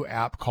new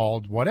app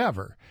called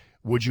whatever.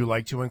 Would you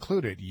like to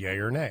include it? Yay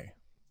or nay?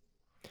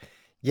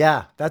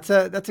 Yeah, that's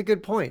a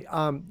good point.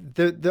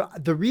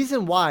 The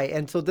reason why,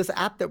 and so this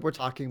app that we're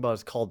talking about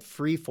is called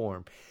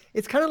Freeform.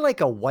 It's kind of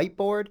like a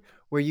whiteboard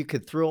where you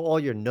could throw all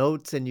your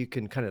notes and you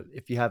can kind of,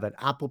 if you have an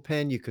Apple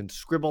Pen, you can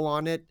scribble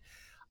on it.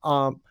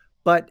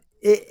 But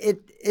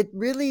it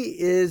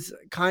really is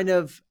kind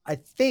of, I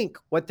think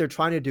what they're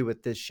trying to do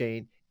with this,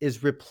 Shane,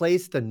 is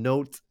replace the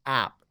Notes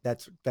app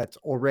that's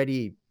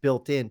already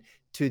built in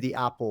to the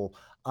Apple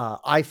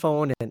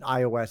iPhone and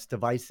iOS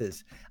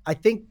devices. I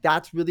think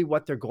that's really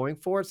what they're going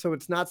for. So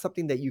it's not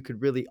something that you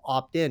could really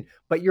opt in.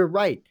 But you're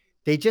right.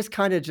 They just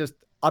kind of just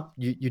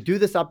you do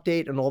this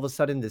update and all of a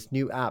sudden this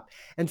new app.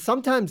 And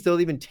sometimes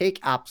they'll even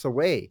take apps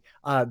away.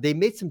 They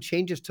made some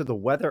changes to the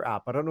weather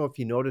app. I don't know if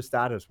you noticed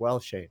that as well,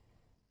 Shane.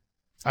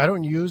 I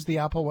don't use the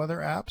Apple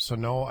Weather app, so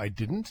no, I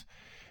didn't.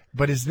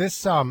 But is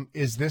this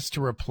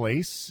to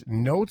replace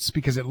Notes?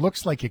 Because it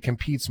looks like it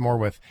competes more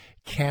with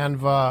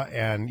Canva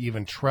and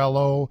even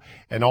Trello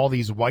and all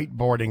these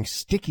whiteboarding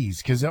stickies.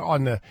 Because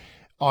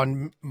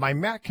on my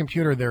Mac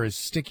computer there is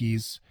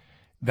Stickies,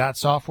 that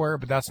software,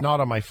 but that's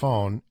not on my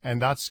phone,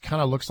 and that's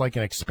kind of looks like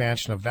an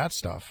expansion of that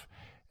stuff.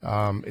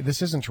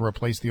 This isn't to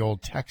replace the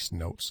old text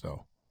notes,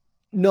 though.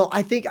 No,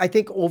 I think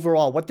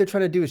overall what they're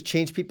trying to do is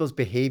change people's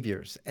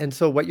behaviors. And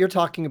so what you're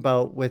talking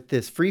about with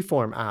this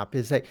Freeform app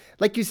is that,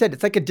 like you said,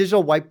 it's like a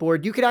digital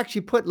whiteboard. You could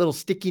actually put little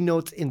sticky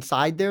notes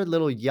inside there,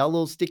 little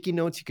yellow sticky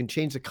notes. You can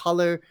change the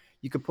color.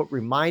 You could put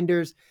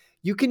reminders.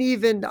 You can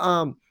even,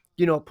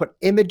 put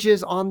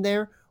images on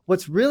there.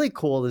 What's really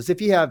cool is if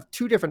you have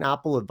two different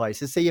Apple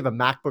devices, say you have a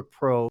MacBook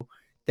Pro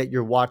that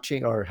you're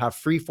watching or have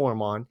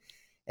Freeform on,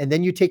 and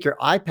then you take your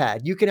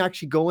iPad, you can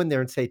actually go in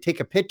there and say, take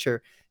a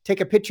picture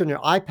on your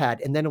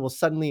iPad, and then it will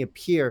suddenly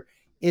appear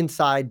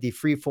inside the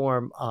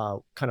Freeform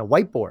kind of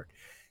whiteboard.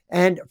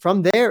 And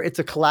from there, it's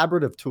a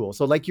collaborative tool.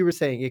 So like you were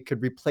saying, it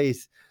could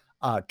replace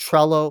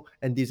Trello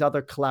and these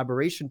other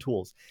collaboration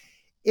tools.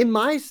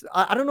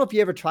 I don't know if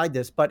you ever tried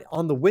this, but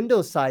on the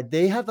Windows side,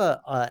 they have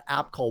a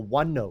app called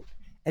OneNote,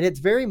 and it's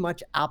very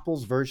much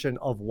Apple's version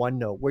of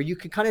OneNote, where you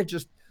can kind of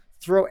just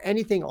throw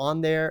anything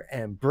on there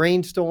and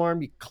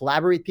brainstorm. You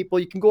collaborate with people.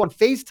 You can go on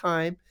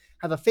FaceTime,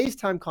 have a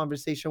FaceTime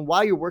conversation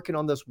while you're working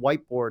on this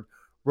whiteboard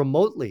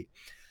remotely.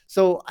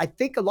 So I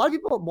think a lot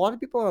of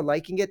people are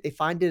liking it. They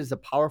find it as a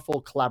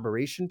powerful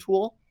collaboration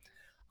tool.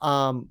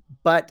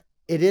 But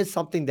it is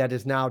something that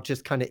is now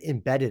just kind of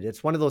embedded.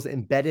 It's one of those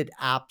embedded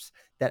apps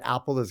that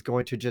Apple is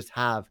going to just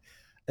have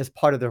as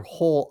part of their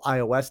whole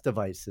iOS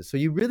devices. So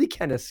you really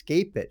can't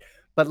escape it.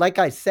 But like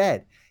I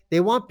said, they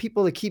want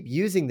people to keep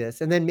using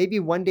this. And then maybe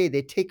one day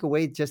they take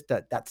away just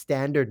that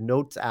standard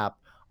Notes app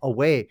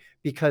away,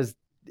 because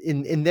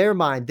in their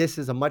mind, this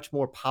is a much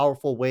more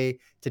powerful way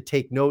to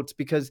take notes,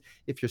 because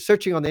if you're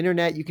searching on the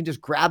internet, you can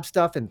just grab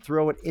stuff and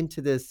throw it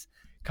into this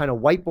kind of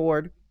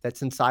whiteboard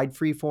that's inside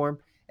Freeform,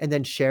 and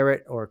then share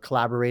it or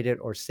collaborate it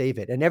or save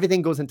it. And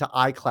everything goes into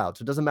iCloud.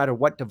 So it doesn't matter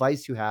what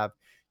device you have,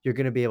 you're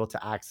going to be able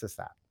to access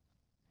that.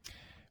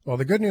 Well,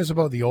 the good news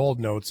about the old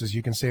notes is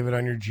you can save it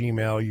on your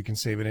Gmail, you can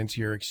save it into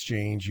your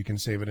Exchange, you can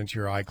save it into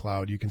your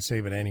iCloud, you can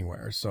save it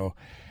anywhere. So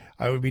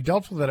I would be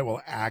doubtful that it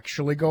will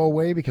actually go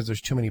away, because there's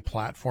too many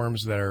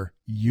platforms that are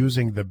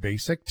using the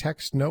basic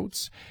text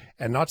notes.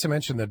 And not to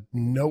mention that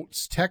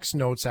text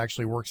notes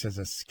actually works as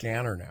a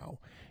scanner now.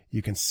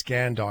 You can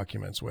scan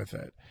documents with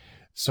it.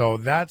 So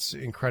that's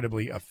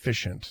incredibly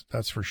efficient,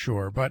 that's for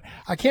sure. But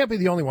I can't be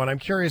the only one. I'm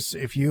curious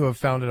if you have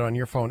found it on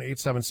your phone,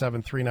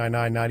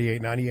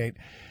 877-399-9898.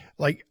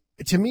 Like,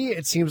 to me,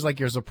 it seems like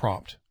there's a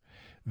prompt.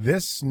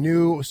 This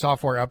new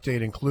software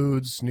update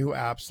includes new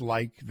apps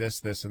like this,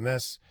 this, and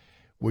this.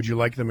 Would you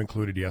like them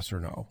included, yes or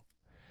no?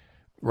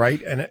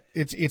 Right? And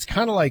it's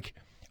kind of like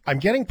I'm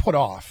getting put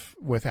off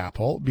with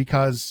Apple,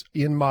 because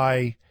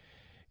I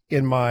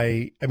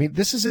mean,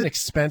 this is an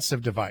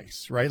expensive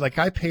device, right? Like,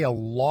 I pay a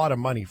lot of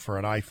money for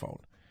an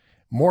iPhone,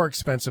 more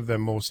expensive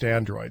than most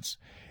Androids.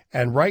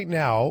 And right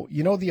now,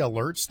 the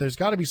alerts, there's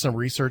got to be some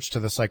research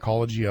to the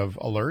psychology of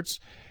alerts.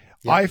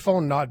 Yeah.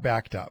 iPhone not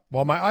backed up.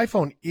 Well, my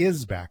iPhone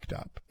is backed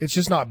up. It's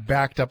just not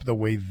backed up the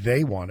way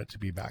they want it to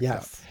be backed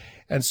up.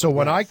 And so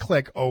when I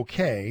click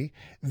OK,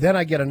 then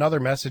I get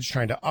another message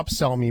trying to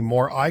upsell me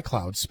more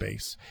iCloud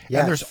space. Yes.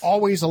 And there's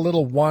always a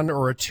little 1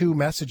 or 2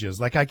 messages.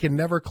 Like, I can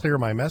never clear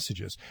my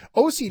messages.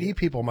 OCD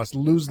people must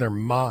lose their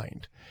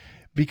mind,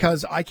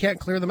 because I can't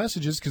clear the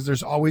messages because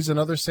there's always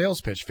another sales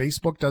pitch.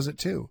 Facebook does it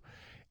too.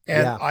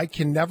 And I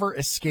can never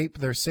escape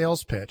their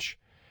sales pitch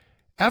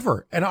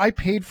ever. And I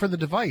paid for the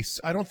device.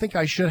 I don't think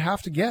I should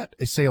have to get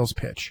a sales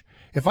pitch.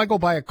 If I go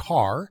buy a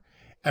car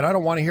and I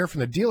don't want to hear from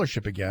the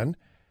dealership again,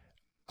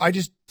 I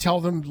just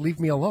tell them, leave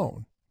me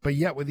alone. But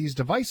yet with these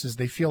devices,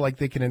 they feel like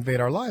they can invade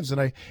our lives.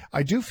 And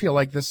I do feel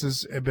like this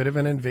is a bit of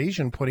an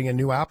invasion, putting a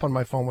new app on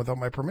my phone without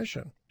my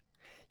permission.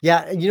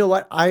 Yeah, and you know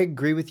what? I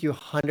agree with you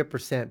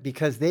 100%,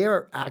 because they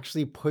are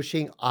actually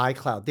pushing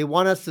iCloud. They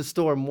want us to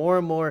store more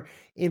and more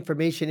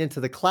information into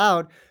the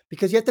cloud,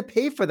 because you have to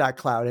pay for that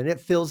cloud and it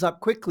fills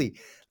up quickly.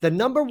 The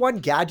number one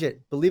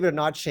gadget, believe it or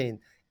not, Shane,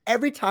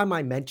 every time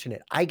I mention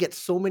it, I get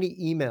so many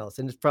emails,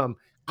 and it's from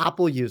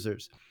Apple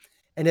users.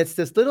 And it's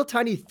this little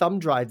tiny thumb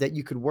drive that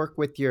you could work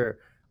with your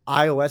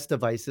iOS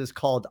devices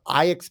called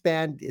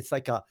iXpand. It's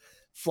like a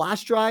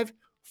flash drive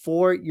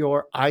for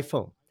your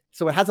iPhone.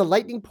 So it has a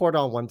lightning port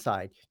on one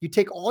side. You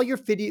take all your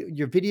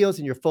videos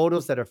and your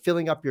photos that are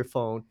filling up your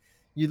phone.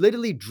 You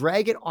literally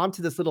drag it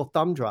onto this little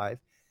thumb drive.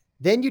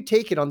 Then you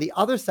take it on the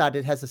other side.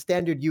 It has a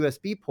standard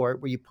USB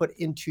port where you put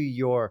into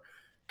your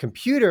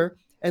computer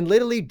and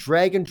literally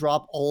drag and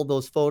drop all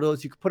those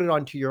photos. You can put it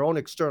onto your own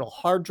external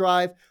hard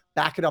drive,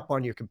 back it up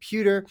on your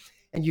computer,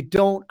 and you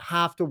don't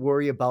have to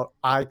worry about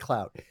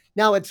iCloud.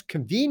 Now, it's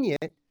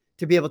convenient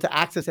to be able to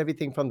access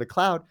everything from the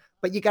cloud,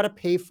 but you got to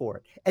pay for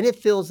it, and it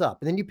fills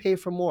up, and then you pay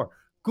for more.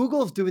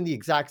 Google's doing the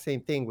exact same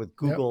thing with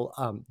Google,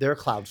 their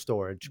cloud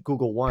storage,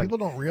 Google One. People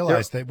don't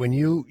realize that when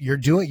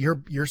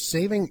you're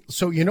saving.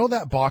 So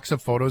that box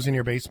of photos in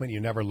your basement you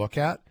never look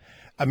at.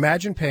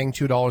 Imagine paying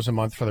 $2 a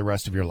month for the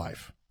rest of your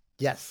life.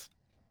 Yes,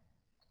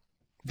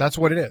 that's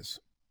what it is.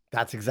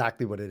 That's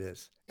exactly what it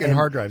is. In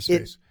hard drive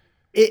space.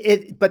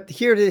 But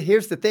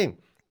here's the thing.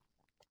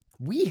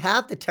 We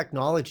have the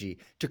technology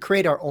to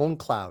create our own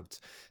clouds.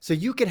 So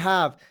you could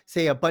have,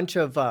 say, a bunch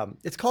of,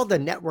 it's called the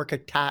network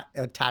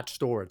attached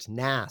storage,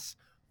 NAS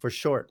for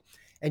short.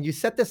 and you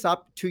set this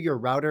up to your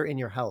router in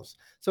your house.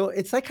 So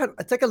it's like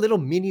a little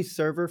mini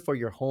server for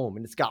your home,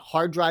 and it's got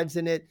hard drives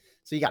in it.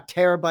 So you got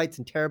terabytes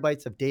and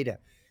terabytes of data.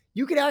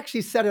 You could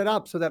actually set it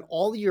up so that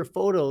all of your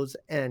photos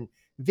and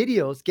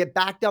videos get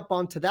backed up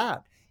onto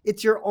that.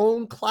 It's your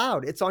own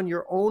cloud. It's on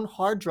your own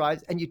hard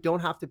drives, and you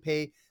don't have to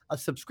pay a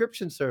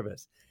subscription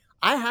service.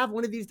 I have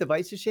one of these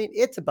devices, Shane.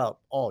 It's about,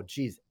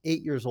 8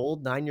 years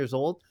old, 9 years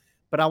old,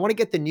 but I want to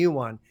get the new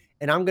one,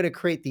 and I'm going to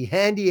create the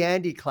Handy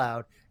Andy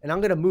cloud, and I'm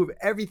going to move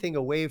everything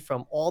away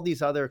from all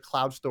these other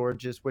cloud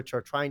storages, which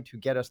are trying to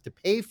get us to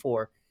pay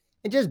for,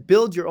 and just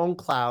build your own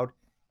cloud,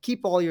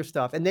 keep all your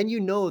stuff. And then you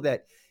know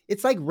that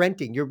it's like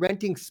renting. You're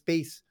renting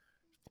space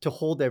to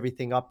hold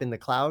everything up in the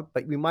cloud,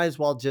 but we might as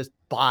well just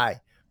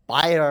buy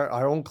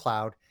our own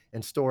cloud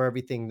and store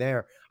everything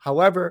there.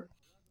 However,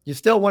 you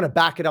still want to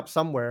back it up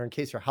somewhere in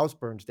case your house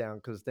burns down,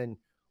 because then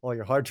all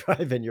your hard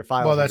drive and your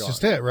files. Well, that's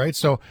just it, right?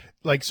 So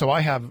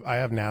I have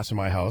NAS in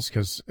my house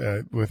because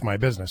with my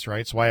business,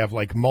 right? So I have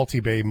like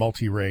multi-bay,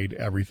 multi-RAID,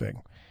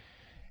 everything.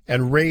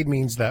 And RAID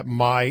means that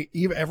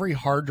every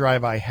hard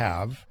drive I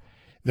have,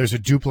 there's a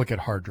duplicate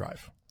hard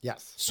drive.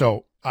 Yes.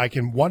 So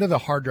one of the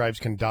hard drives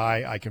can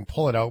die. I can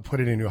pull it out, put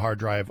it in a new hard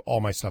drive.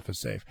 All my stuff is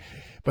safe.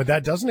 But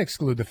that doesn't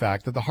exclude the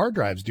fact that the hard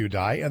drives do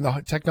die and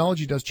the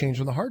technology does change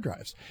on the hard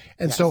drives.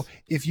 And Yes. so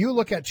if you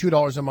look at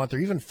 $2 a month or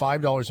even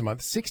 $5 a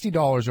month,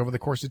 $60 over the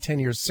course of 10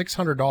 years,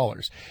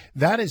 $600,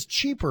 that is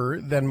cheaper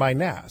than my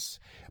NAS.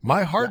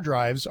 My hard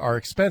drives are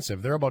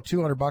expensive. They're about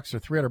 $200 or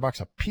 $300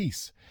 a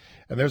piece.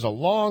 And there's a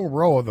long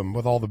row of them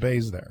with all the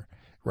bays there.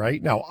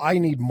 Right now, I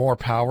need more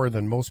power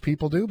than most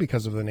people do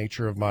because of the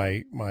nature of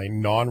my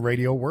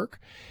non-radio work.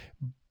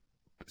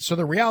 So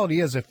the reality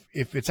is,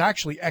 if it's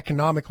actually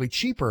economically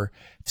cheaper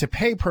to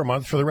pay per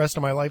month for the rest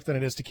of my life than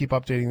it is to keep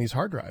updating these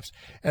hard drives.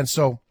 And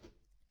so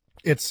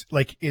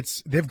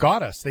they've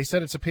got us. They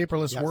said it's a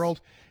paperless Yes. world.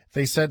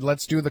 They said,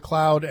 let's do the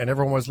cloud. And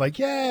everyone was like,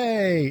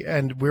 yay.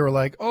 And we were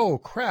like, oh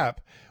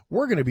crap,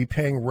 we're going to be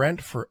paying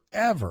rent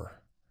forever.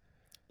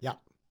 Yeah.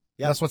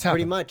 That's what's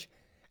pretty happening. much.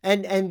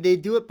 And they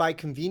do it by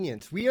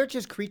convenience. We are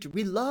just creatures.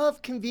 We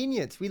love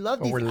convenience. We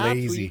love these We're apps where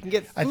lazy. you can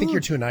get food. I think you're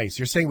too nice.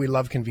 You're saying we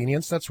love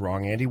convenience. That's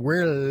wrong, Andy.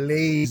 We're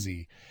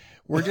lazy.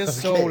 We're just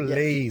so Okay, yes.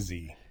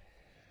 lazy.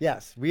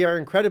 Yes, we are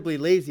incredibly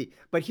lazy.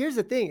 But here's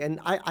the thing,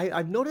 and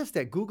I've noticed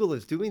that Google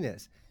is doing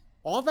this.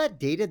 All that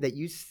data that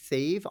you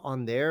save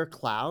on their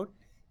cloud,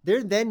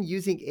 they're then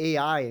using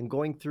AI and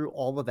going through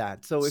all of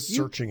that. So if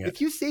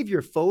you save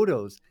your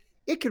photos,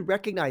 it could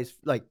recognize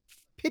like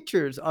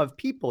pictures of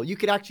people. You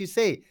could actually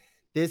say,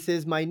 this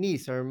is my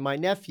niece or my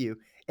nephew.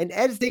 And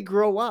as they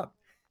grow up,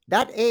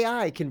 that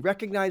AI can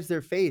recognize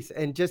their face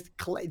and just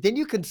then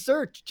you can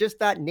search just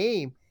that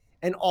name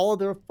and all of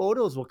their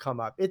photos will come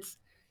up. It's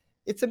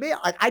amazing.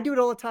 I do it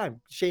all the time.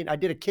 Shane, I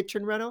did a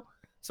kitchen reno.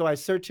 So I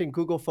search in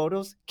Google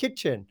Photos,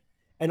 kitchen,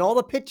 and all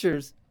the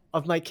pictures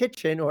of my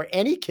kitchen or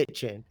any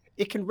kitchen,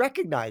 it can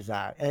recognize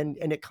that and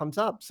it comes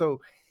up. So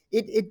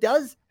it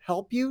does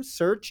help you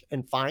search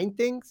and find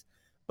things.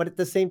 But at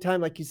the same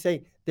time, like you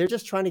say, they're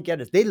just trying to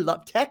get us.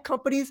 Tech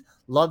companies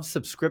love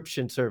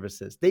subscription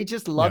services. They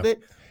just love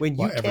it when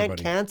you can't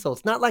cancel.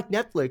 It's not like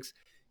Netflix.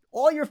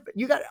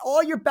 You got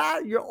all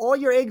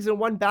your eggs in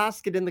one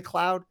basket in the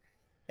cloud.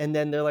 And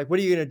then they're like, what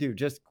are you going to do?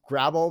 Just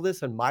grab all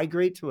this and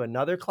migrate to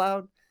another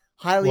cloud?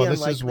 Highly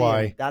unlikely. This is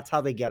why that's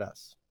how they get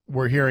us.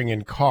 We're hearing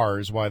in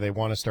cars why they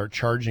want to start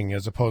charging,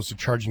 as opposed to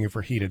charging you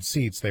for heated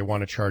seats. They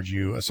want to charge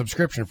you a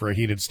subscription for a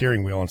heated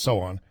steering wheel and so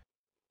on.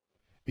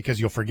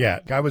 Because you'll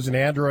forget. I was an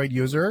Android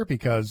user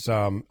because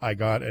I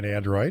got an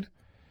Android.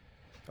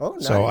 Oh,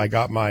 nice. So I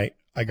got my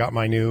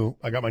new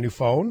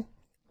phone,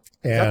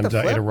 and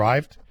it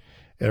arrived.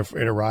 It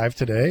arrived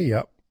today.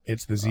 Yep,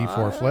 it's the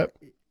Z4 Flip.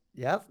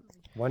 Yep,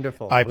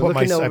 wonderful. I put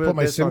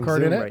my SIM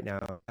card in it right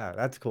now.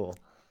 That's cool.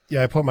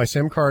 Yeah, I put my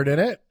SIM card in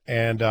it,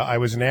 and I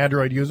was an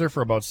Android user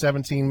for about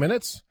 17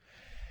 minutes.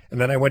 And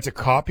then I went to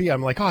copy.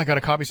 I'm like, I got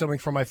to copy something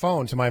from my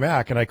phone to my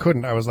Mac, and I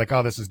couldn't. I was like,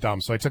 this is dumb.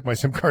 So I took my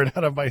SIM card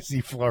out of my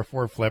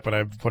Z4 Flip, and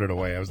I put it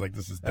away. I was like,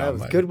 this is dumb.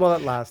 That was good while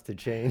it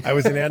lasted, Shane. I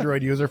was an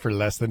Android user for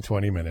less than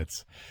 20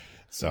 minutes.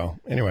 So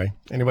anyway,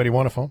 anybody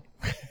want a phone?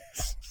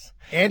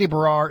 Andy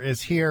Barrar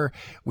is here.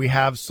 We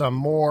have some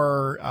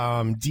more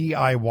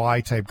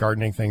DIY type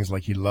gardening things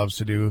like he loves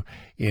to do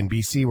in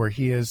BC where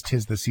he is.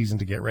 'Tis the season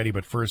to get ready.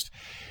 But first,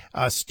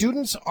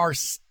 students are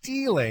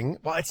stealing.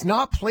 Well, it's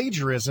not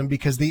plagiarism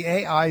because the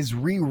AI is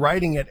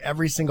rewriting it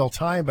every single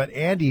time. But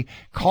Andy,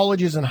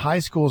 colleges and high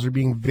schools are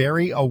being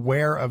very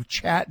aware of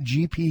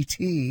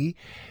ChatGPT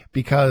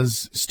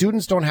because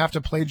students don't have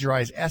to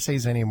plagiarize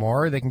essays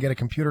anymore. They can get a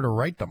computer to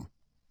write them.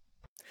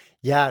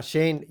 Yeah,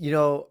 Shane,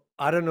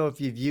 I don't know if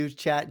you've used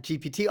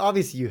ChatGPT.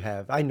 Obviously you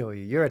have. I know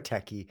you. You're a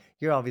techie.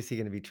 You're obviously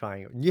going to be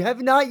trying it. You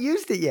have not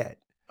used it yet.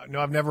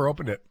 No, I've never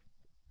opened it.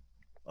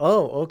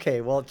 Oh,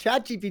 okay. Well,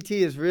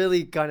 ChatGPT is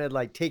really kind of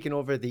like taking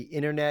over the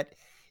internet.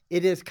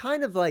 It is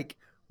kind of like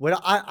what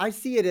I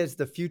see it as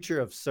the future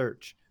of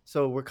search.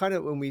 So we're kind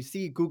of, when we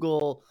see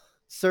Google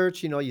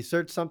search, you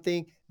search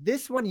something,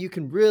 this one you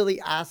can really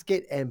ask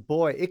it and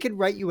boy, it can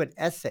write you an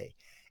essay.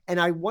 And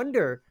I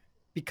wonder,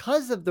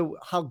 because of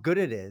how good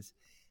it is,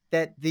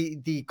 that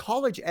the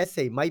college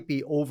essay might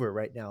be over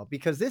right now,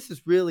 because this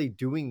is really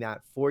doing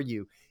that for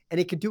you. And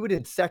it can do it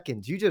in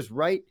seconds. You just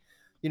write,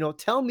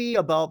 tell me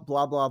about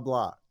blah, blah,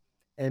 blah,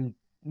 and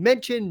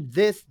mention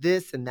this,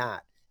 and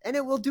that, and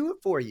it will do it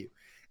for you.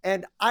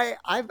 And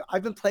I've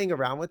been playing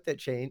around with it,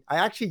 Shane. I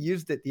actually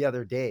used it the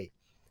other day.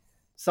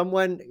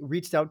 Someone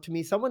reached out to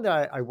me, someone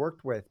that I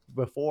worked with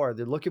before.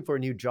 They're looking for a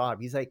new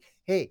job. He's like,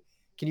 hey,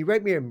 can you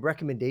write me a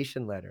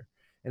recommendation letter?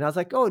 And I was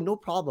like, oh, no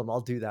problem. I'll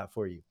do that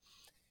for you.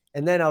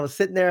 And then I was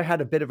sitting there,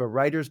 had a bit of a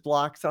writer's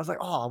block. So I was like,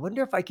 oh, I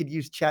wonder if I could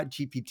use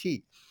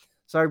ChatGPT.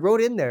 So I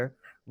wrote in there,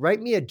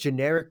 write me a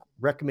generic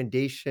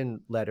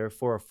recommendation letter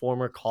for a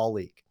former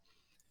colleague.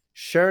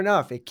 Sure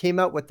enough, it came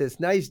out with this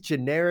nice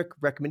generic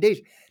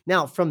recommendation.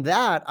 Now, from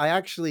that, I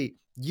actually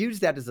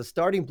used that as a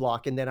starting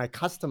block, and then I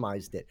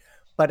customized it.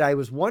 But I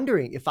was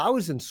wondering, if I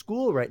was in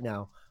school right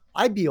now,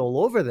 I'd be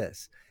all over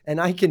this.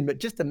 And I can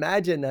just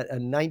imagine a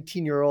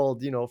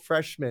 19-year-old,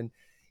 freshman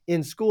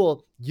in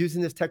school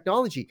using this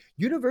technology.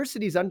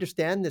 Universities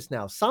understand this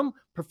now. Some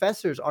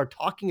professors are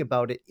talking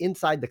about it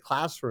inside the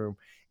classroom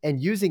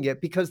and using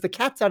it, because the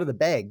cat's out of the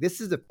bag. This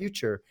is the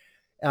future.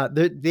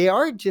 They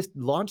are just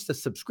launched a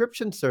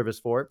subscription service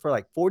for it for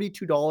like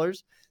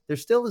 $42. There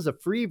still is a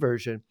free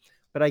version,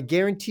 but I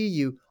guarantee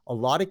you a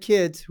lot of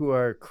kids who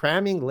are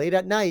cramming late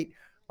at night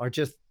are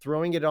just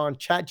throwing it on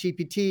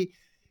ChatGPT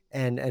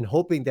and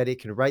hoping that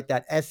it can write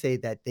that essay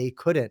that they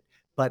couldn't.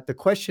 But the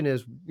question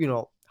is,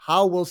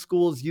 how will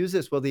schools use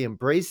this? Will they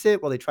embrace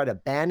it? Will they try to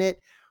ban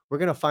it? We're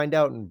going to find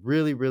out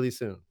really, really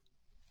soon.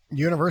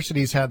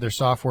 Universities had their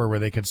software where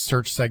they could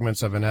search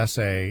segments of an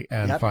essay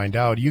and find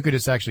out. You could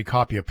just actually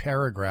copy a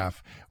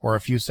paragraph or a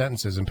few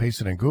sentences and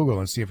paste it in Google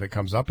and see if it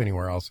comes up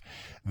anywhere else.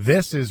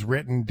 This is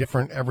written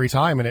different every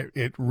time, and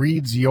it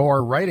reads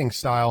your writing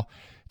style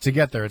to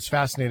get there. It's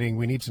fascinating.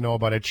 We need to know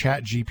about a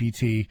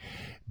ChatGPT.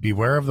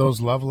 Beware of those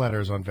love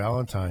letters on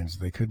Valentine's.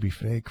 They could be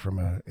fake from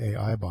an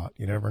AI bot.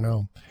 You never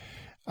know.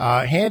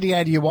 Handy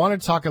Andy, you want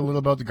to talk a little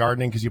about the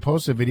gardening, because you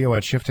posted a video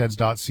at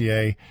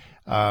shiftheads.ca.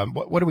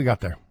 What do we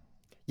got there?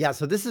 Yeah,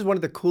 so this is one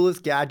of the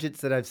coolest gadgets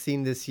that I've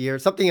seen this year.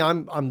 Something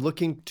I'm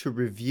looking to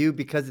review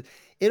because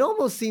it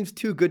almost seems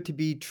too good to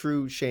be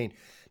true, Shane.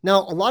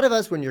 Now, a lot of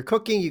us, when you're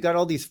cooking, you got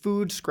all these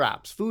food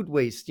scraps, food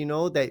waste,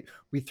 that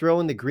we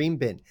throw in the green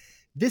bin.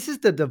 This is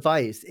the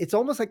device. It's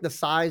almost like the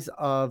size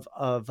of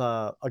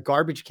a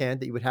garbage can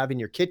that you would have in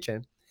your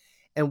kitchen.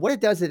 And what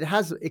it does,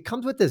 it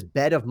comes with this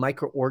bed of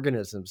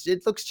microorganisms.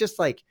 It looks just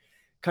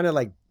kind of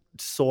like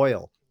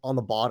soil on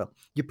the bottom.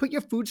 You put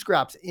your food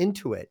scraps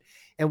into it,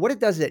 and what it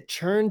does is it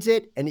churns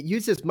it, and it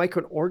uses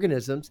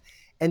microorganisms.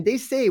 And they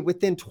say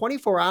within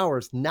 24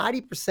 hours,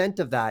 90%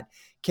 of that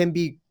can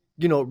be,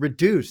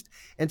 reduced.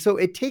 And so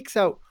it takes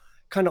out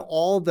kind of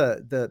all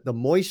the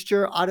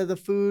moisture out of the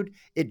food.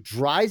 It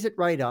dries it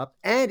right up,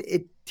 and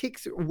it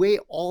takes away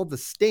all the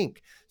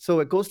stink. So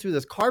it goes through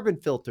this carbon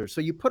filter.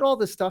 So you put all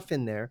this stuff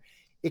in there,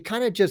 it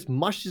kind of just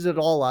mushes it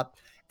all up,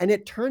 and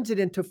it turns it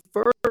into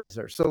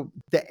fertilizer. So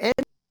the end,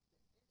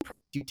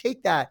 you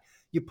take that,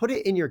 you put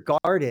it in your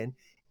garden,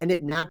 and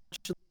it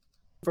naturally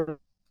for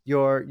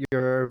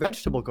your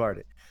vegetable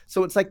garden.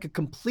 So it's like a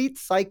complete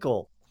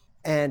cycle,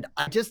 and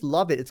I just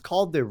love it. It's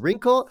called the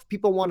Wrinkle. If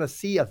people want to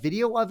see a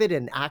video of it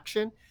in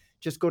action,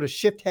 just go to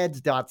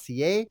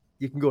shiftheads.ca.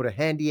 You can go to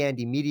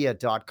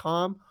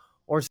handyandymedia.com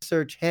or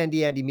search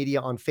Handy Andy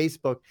Media on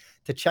Facebook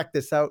to check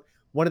this out.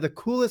 One of the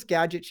coolest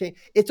gadgets, Shane.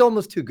 It's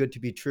almost too good to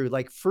be true.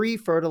 Like free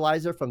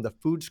fertilizer from the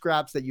food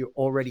scraps that you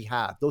already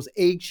have. Those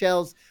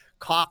eggshells,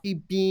 coffee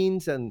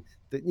beans, and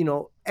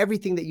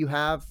everything that you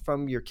have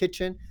from your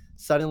kitchen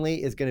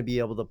suddenly is going to be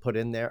able to put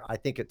in there. I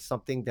think it's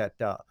something that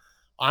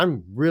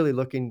I'm really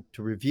looking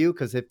to review,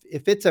 because if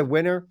it's a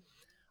winner,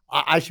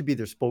 I should be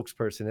their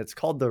spokesperson. It's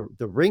called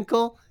the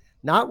Wrinkle,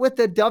 not with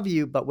a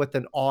W, but with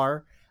an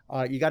R.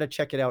 You got to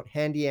check it out,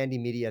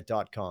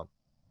 handyandymedia.com.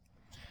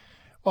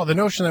 Well, the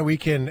notion that we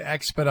can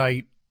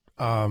expedite,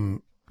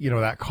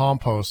 that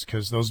compost,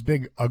 because those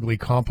big, ugly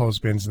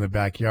compost bins in the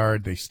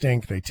backyard, they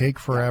stink, they take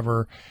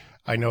forever.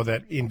 I know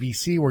that in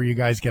BC, where you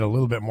guys get a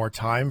little bit more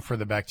time for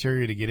the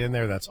bacteria to get in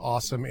there, that's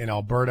awesome. In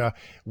Alberta,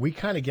 we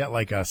kind of get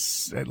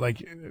this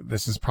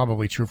is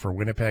probably true for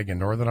Winnipeg and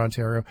Northern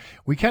Ontario.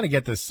 We kind of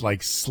get this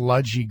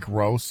sludgy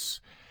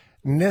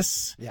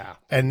grossness. Yeah.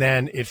 And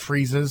then it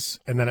freezes,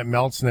 and then it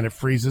melts, and then it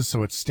freezes.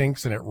 So it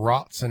stinks and it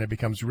rots and it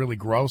becomes really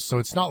gross. So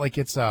it's not like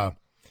it's not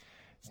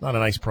a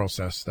nice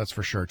process, that's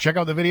for sure. Check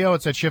out the video.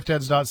 It's at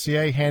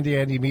shiftheads.ca,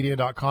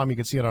 handyandymedia.com. You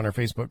can see it on our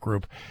Facebook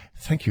group.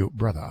 Thank you,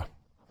 brother.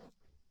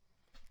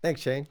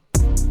 Thanks, Shane.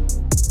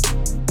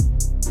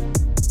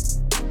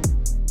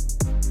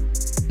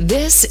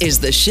 This is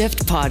the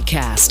Shift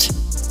Podcast.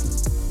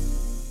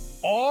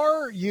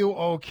 Are you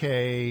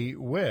okay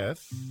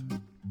with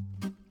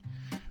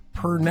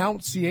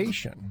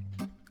pronunciation?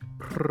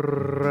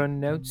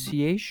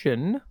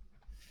 Pronunciation?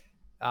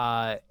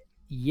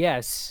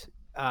 Yes.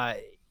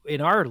 In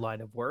our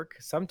line of work,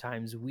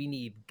 sometimes we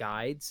need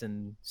guides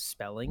and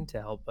spelling to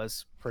help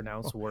us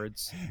pronounce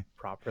words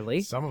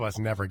properly. Some of us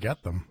never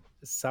get them.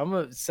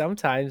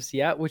 Sometimes,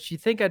 yeah. Which you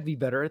think I'd be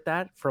better at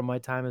that from my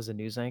time as a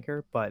news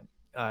anchor, but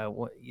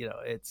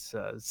it's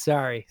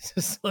sorry,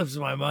 it slips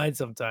my mind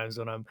sometimes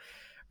when I'm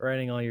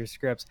writing all your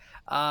scripts.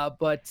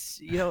 But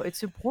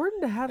it's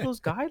important to have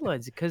those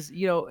guidelines because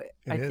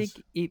I think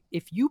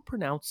if you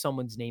pronounce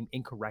someone's name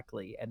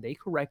incorrectly and they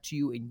correct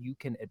you and you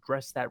can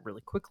address that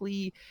really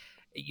quickly,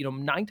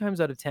 9 times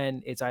out of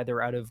 10, it's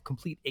either out of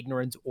complete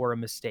ignorance or a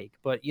mistake.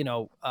 But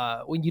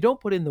when you don't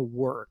put in the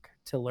work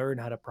to learn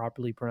how to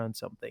properly pronounce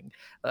something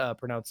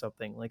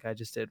like I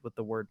just did with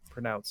the word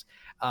pronounce,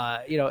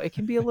 it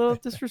can be a little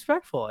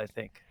disrespectful, I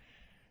think.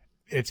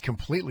 It's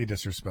completely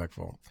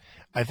disrespectful.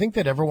 I think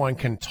that everyone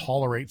can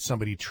tolerate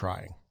somebody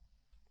trying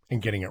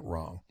and getting it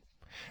wrong.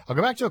 I'll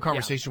go back to a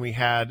conversation we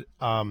had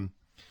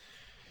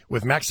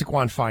with Max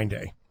Saquon Fine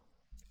Day.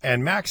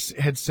 And Max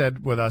had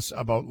said with us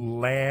about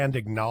land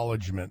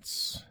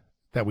acknowledgements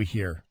that we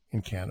hear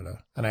in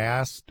Canada. And I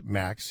asked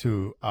Max,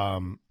 who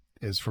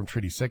is from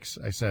Treaty 6,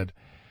 I said,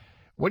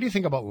 what do you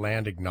think about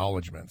land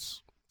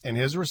acknowledgements? And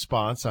his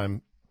response,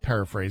 I'm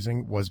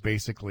paraphrasing, was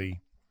basically,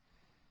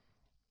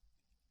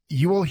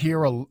 you will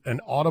hear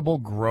an audible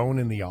groan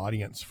in the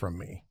audience from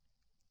me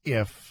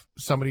if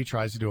somebody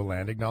tries to do a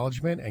land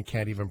acknowledgement and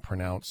can't even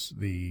pronounce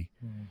the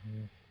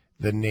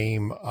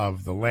name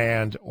of the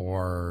land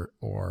or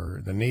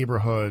the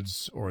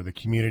neighborhoods or the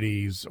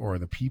communities or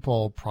the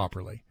people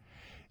properly.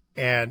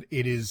 And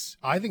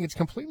I think it's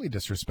completely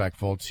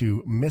disrespectful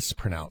to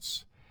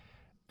mispronounce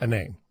a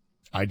name.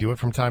 I do it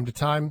from time to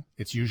time.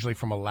 It's usually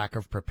from a lack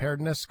of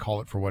preparedness.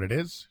 Call it for what it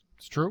is.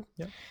 It's true.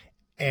 Yeah.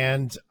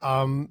 And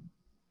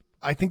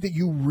I think that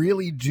you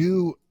really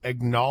do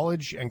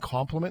acknowledge and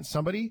compliment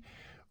somebody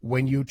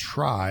when you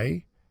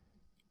try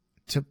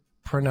to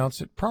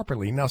pronounce it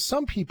properly. Now,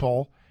 some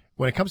people,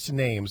 when it comes to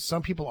names,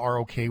 some people are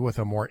okay with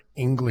a more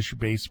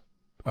English-based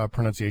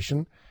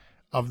pronunciation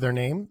of their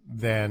name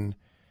than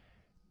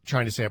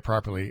trying to say it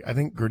properly. I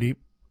think Gurdeep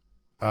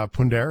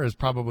Punder is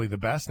probably the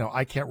best. Now,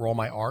 I can't roll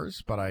my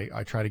R's, but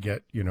I try to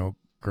get,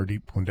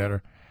 Gurdeep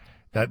Punder.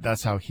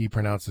 That's how he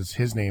pronounces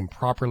his name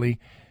properly.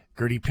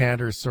 Gurdeep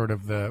Punder is sort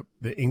of the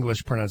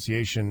English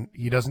pronunciation.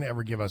 He doesn't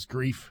ever give us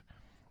grief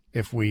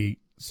if we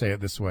say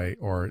it this way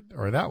or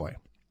that way.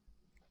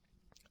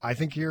 I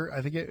think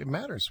it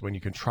matters when you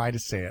can try to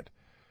say it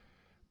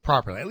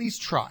properly. At least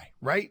try,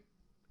 right?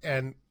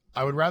 And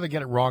I would rather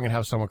get it wrong and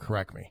have someone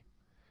correct me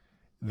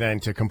than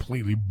to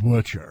completely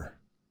butcher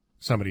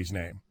somebody's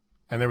name.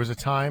 And there was a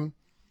time,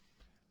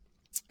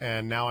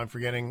 and now I'm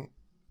forgetting,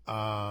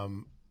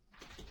 it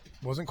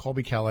wasn't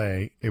Colby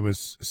Calais. It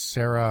was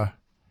Sarah.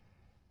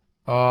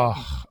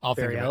 Oh, I'll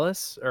think of it.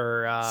 Bareilles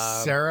or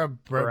Sarah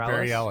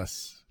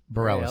Bareilles.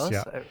 Bareilles,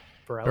 yeah.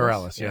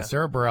 Bareilles, yeah.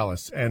 Sarah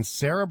Bareilles. And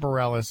Sarah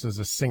Bareilles is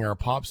a singer, a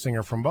pop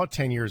singer from about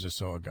 10 years or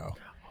so ago.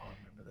 Oh, I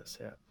remember this,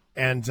 yeah.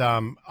 And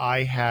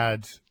I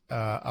had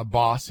a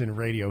boss in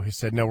radio who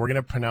said, no, we're going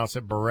to pronounce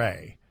it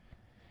Beret.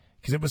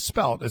 Because it was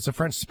spelled, it's a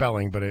French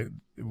spelling, but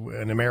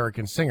an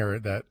American singer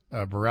that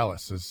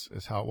Bareilles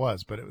is how it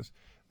was. But it was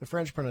the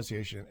French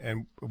pronunciation.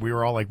 And we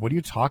were all like, what are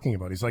you talking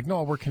about? He's like,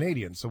 no, we're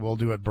Canadian, so we'll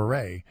do it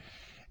Beret.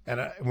 And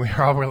we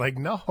all were like,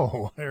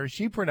 no, or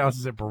she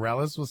pronounces it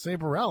Bareilles, we'll say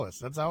Bareilles.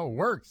 That's how it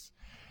works.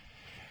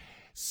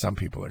 Some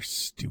people are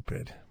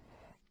stupid.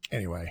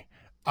 Anyway,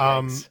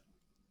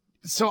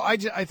 so I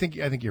think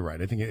you're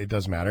right. I think it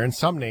does matter. And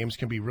some names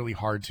can be really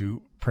hard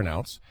to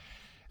pronounce.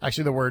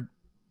 Actually, the word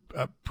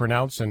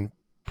pronounce and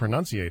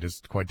pronunciate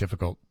is quite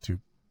difficult to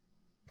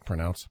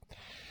pronounce.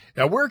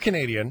 Now, we're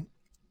Canadian.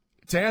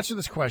 To answer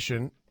this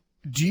question,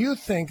 do you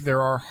think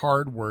there are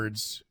hard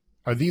words?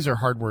 These are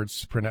hard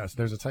words to pronounce.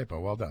 There's a typo.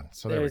 Well done.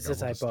 So there's a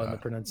typo in the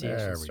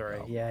pronunciation. Sorry.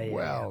 Go. Yeah.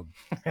 Well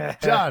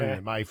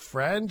done, my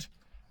friend.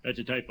 That's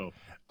a typo.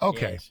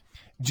 Okay. Yes.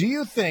 Do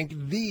you think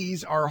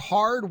these are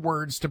hard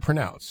words to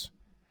pronounce?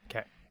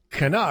 Okay.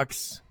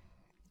 Canucks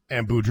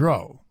and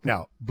Boudreau.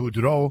 Now,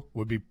 Boudreau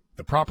would be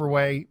the proper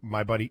way.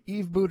 My buddy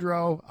Yves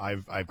Boudreau,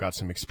 I've got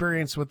some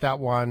experience with that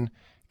one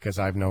because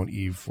I've known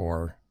Yves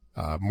for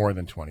more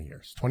than 20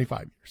 years, 25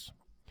 years.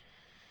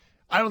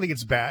 I don't think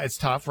it's bad. It's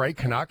tough, right?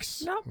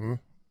 Canucks? No.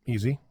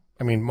 Easy.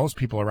 I mean, most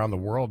people around the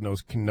world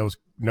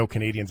know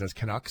Canadians as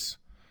Canucks.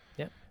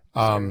 Yeah.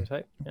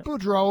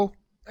 Boudreau,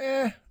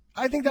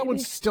 I think that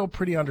one's still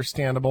pretty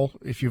understandable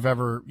if you've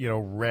ever,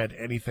 read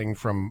anything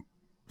from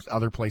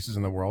other places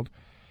in the world.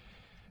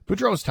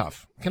 Boudreau's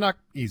tough. Canuck,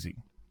 easy.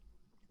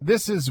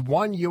 This is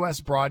one U.S.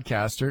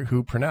 broadcaster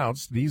who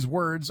pronounced these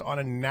words on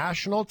a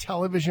national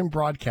television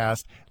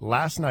broadcast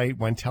last night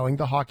when telling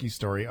the hockey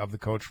story of the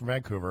coach from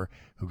Vancouver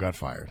who got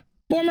fired.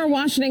 Former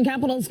Washington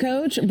Capitals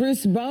coach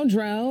Bruce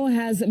Boudreau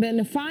has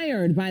been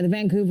fired by the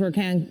Vancouver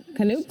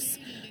Canucks.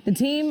 The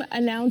team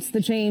announced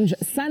the change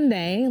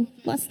Sunday,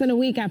 less than a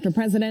week after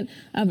President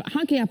of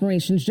Hockey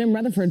Operations Jim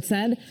Rutherford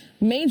said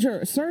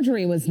major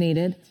surgery was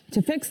needed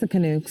to fix the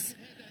Canucks.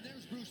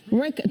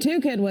 Rick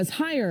Tukid was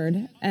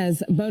hired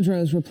as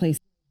Boudreau's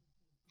replacement.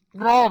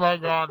 Oh, my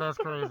God, that's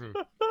crazy.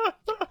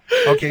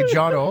 Okay,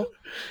 Jono,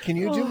 can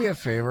you do me a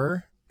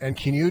favor And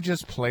can you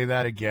just play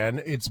that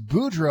again? It's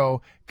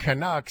Boudreaux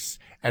Canucks,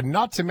 and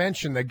not to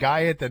mention the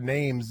guy at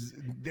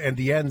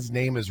the end's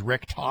name is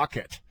Rick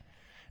Tocchet,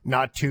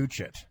 not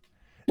Tuchit.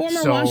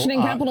 Former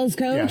Washington Capitals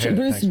coach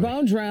Bruce Thanks,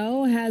 buddy.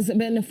 Boudreau has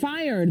been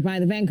fired by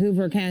the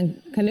Vancouver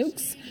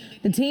Canucks.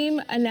 The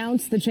team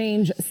announced the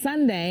change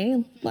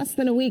Sunday, less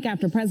than a week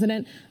after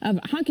President of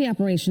Hockey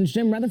Operations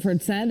Jim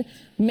Rutherford said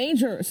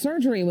major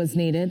surgery was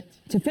needed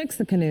to fix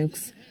the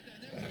Canucks.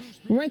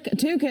 Rick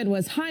Tocchet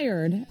was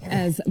hired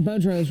as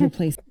Boudreau's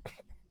replacement.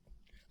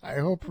 I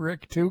hope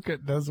Rick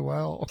Tocchet does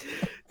well.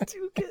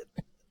 Tocchet.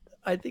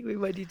 I think we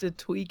might need to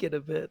tweak it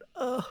a bit.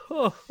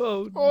 Oh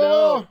no.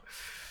 Oh.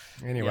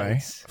 Anyway,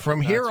 Yikes.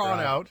 from here That's on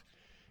right. out,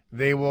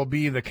 they will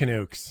be the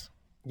Canucks.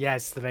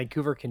 Yes, the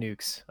Vancouver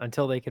Canucks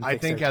until they can. I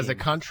Fix think their as a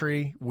team.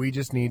 country, we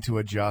just need to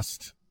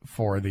adjust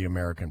for the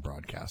American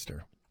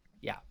broadcaster.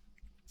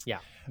 Yeah.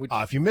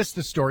 If you missed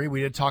the story, we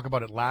did talk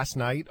about it last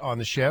night on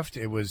the shift.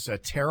 It was a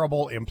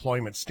terrible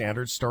employment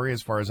standards story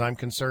as far as I'm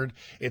concerned.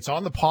 It's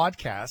on the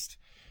podcast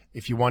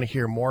if you want to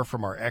hear more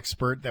from our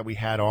expert that we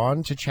had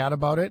on to chat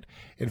about it.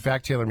 In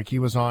fact, Taylor McKee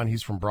was on.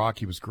 He's from Brock.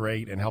 He was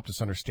great and helped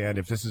us understand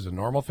if this is a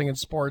normal thing in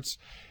sports.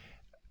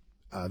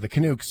 The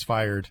Canucks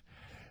fired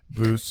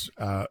Bruce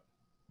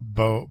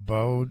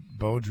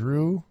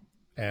Boudreau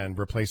and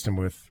replaced him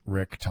with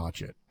Rick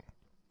Tocchet.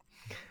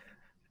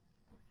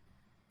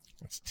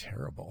 That's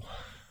terrible.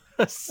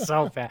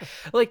 So bad.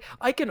 Like,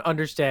 I can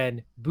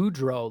understand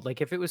Boudreaux.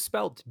 Like, if it was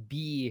spelled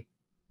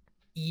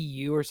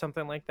B-E-U or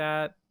something like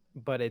that,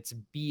 but it's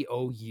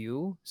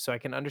B-O-U. So I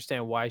can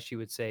understand why she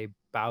would say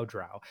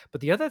Boudreaux.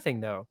 But the other thing,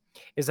 though,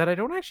 is that I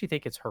don't actually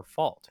think it's her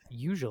fault,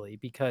 usually,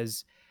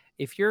 because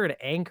if you're an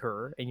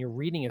anchor and you're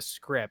reading a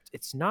script,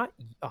 it's not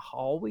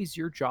always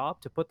your job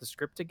to put the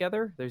script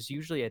together. There's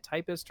usually a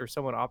typist or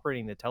someone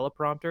operating the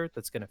teleprompter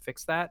that's going to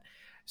fix that.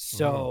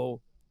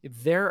 So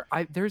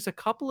there's a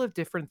couple of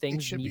different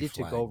things should be needed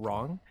to go flagged, though.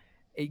 wrong.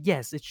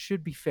 Yes, it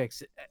should be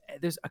fixed.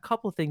 There's a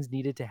couple of things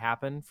needed to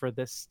happen for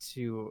this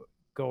to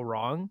go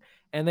wrong,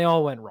 and they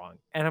all went wrong.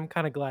 And I'm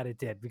kind of glad it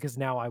did, because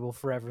now I will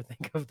forever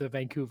think of the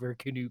Vancouver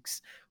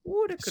Canucks.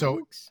 Ooh, the So-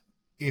 Canucks.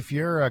 If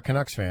you're a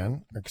Canucks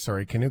fan,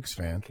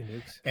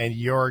 Canucks. and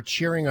you're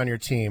cheering on your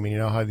team, and you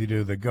know how they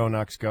do the Go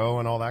Nucks Go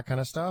and all that kind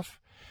of stuff,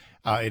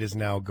 it is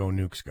now Go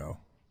Nukes Go.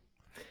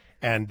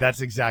 And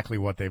that's exactly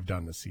what they've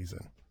done this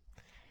season,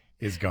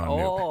 is gone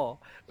nuke. Oh,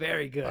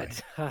 very good.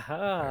 Right. Ha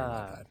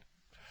ha.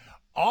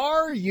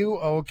 Are you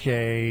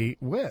okay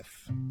with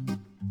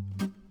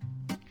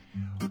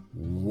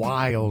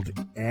wild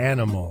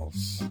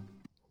animals?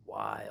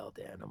 Wild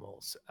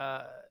animals.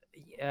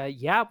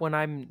 Yeah, when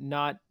I'm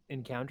not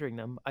encountering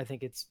them, I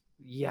think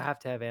you have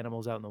to have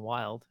animals out in the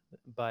wild.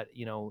 But,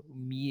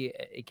 me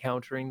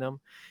encountering them,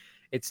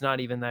 it's not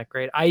even that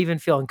great. I even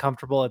feel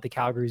uncomfortable at the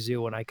Calgary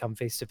Zoo when I come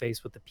face to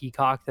face with the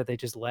peacock that they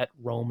just let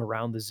roam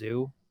around the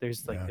zoo.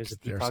 There's a 'cause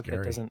they're peacock that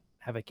scary. doesn't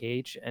have a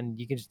cage, and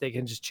they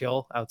can just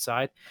chill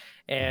outside.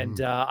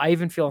 And I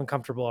even feel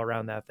uncomfortable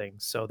around that thing.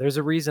 So there's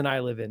a reason I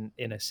live in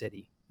a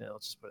city.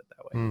 Let's just put it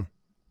that way.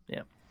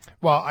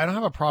 Well, I don't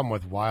have a problem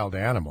with wild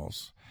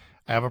animals.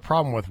 I have a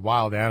problem with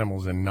wild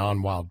animals in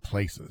non-wild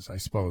places. I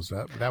suppose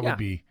that Yeah. would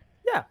be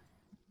Yeah.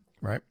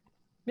 right.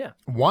 Yeah.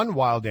 One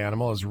wild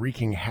animal is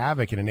wreaking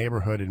havoc in a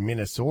neighborhood in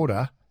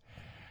Minnesota.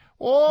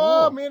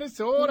 Oh,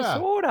 Minnesota.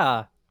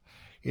 Minnesota.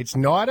 It's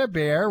not a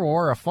bear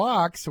or a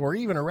fox or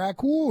even a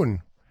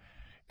raccoon.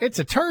 It's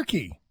a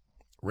turkey.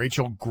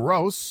 Rachel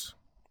Gross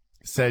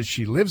says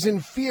she lives in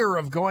fear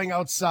of going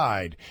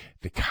outside,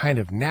 the kind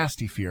of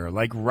nasty fear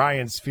like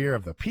Ryan's fear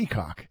of the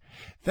peacock,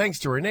 thanks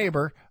to her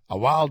neighbor, a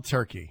wild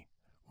turkey.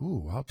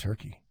 Ooh, wild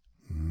turkey.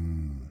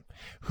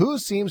 Who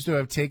seems to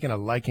have taken a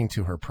liking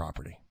to her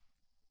property?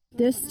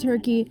 This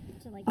turkey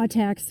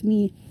attacks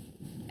me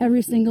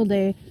every single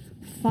day,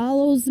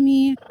 follows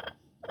me,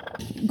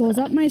 goes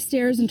up my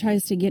stairs and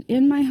tries to get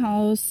in my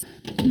house.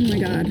 Oh my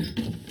God.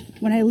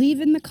 When I leave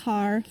in the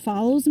car,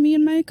 follows me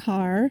in my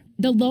car.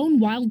 The lone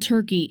wild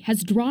turkey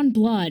has drawn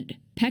blood,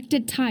 pecked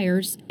at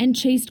tires, and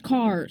chased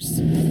cars.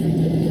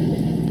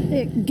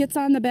 It gets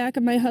on the back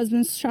of my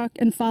husband's truck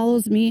and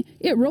follows me.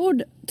 It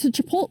rode to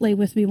Chipotle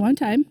with me one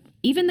time.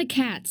 Even the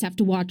cats have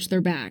to watch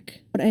their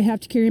back. But I have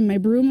to carry my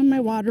broom and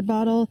my water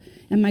bottle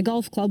and my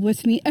golf club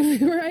with me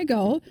everywhere I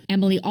go.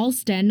 Emily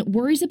Alston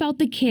worries about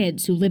the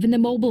kids who live in the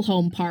mobile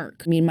home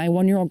park. I mean, my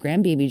 1-year-old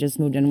grandbaby just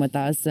moved in with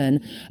us, and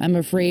I'm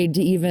afraid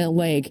to even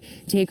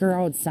take her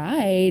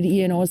outside,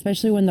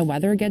 especially when the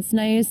weather gets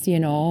nice,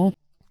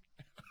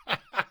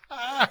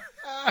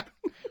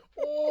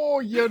 Oh,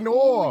 you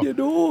know.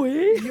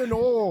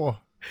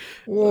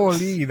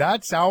 Holy,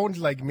 that sounds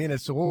like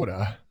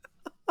Minnesota.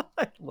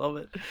 I love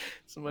it.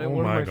 It's one of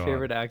my my God.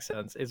 favorite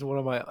accents. It's one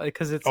of my,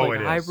 because it's Oh, like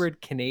it is.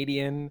 hybrid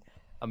Canadian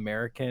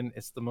American.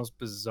 It's the most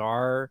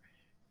bizarre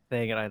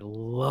thing, and I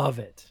love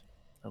it.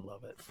 I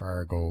love it.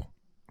 Fargo.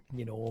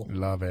 You know.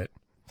 Love it.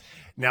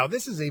 Now,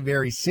 this is a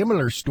very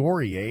similar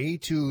story,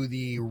 to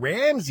the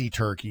Ramsey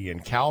turkey in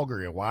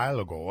Calgary a while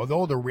ago.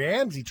 Although the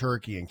Ramsey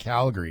turkey in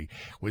Calgary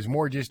was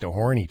more just a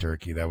horny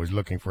turkey that was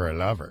looking for a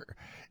lover.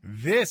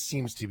 This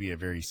seems to be a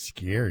very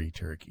scary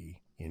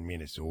turkey in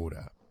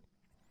Minnesota.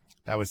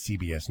 That was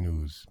CBS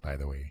News, by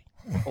the way.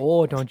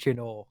 Oh, don't you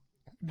know?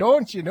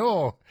 Don't you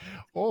know?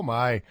 Oh,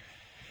 my.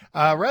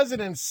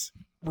 Residents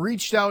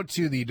reached out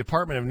to the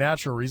Department of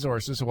Natural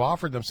Resources, who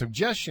offered them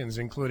suggestions,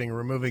 including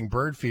removing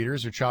bird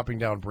feeders or chopping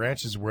down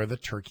branches where the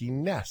turkey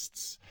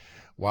nests.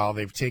 While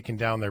they've taken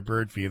down their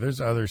bird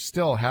feeders, others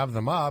still have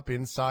them up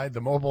inside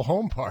the mobile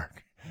home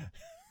park.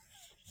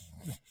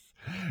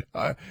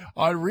 On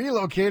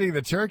relocating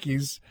the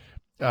turkeys,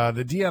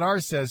 the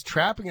DNR says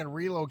trapping and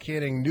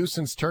relocating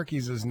nuisance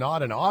turkeys is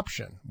not an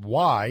option.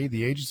 Why?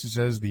 The agency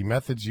says the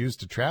methods used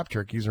to trap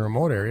turkeys in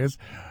remote areas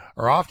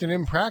are often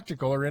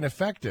impractical or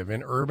ineffective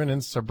in urban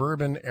and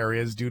suburban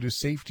areas due to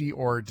safety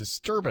or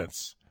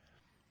disturbance.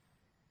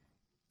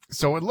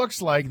 So it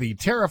looks like the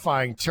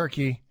terrifying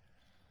turkey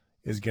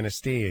is going to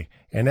stay,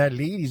 and that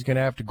lady's going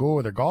to have to go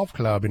with her golf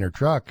club in her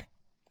truck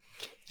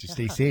to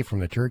stay safe from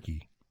the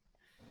turkey.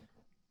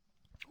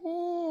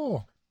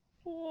 Oh.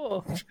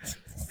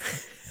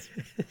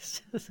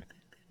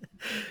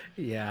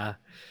 Yeah,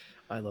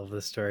 I love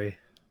this story.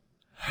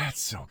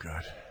 That's so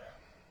good.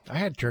 I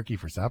had turkey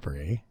for supper,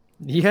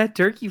 You had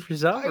turkey for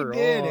supper. I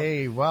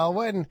did, Well,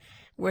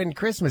 when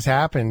Christmas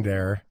happened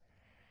there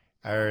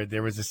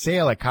was a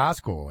sale at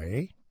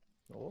Costco,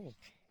 Oh.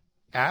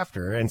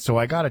 After, and so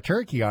I got a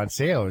turkey on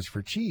sale. It was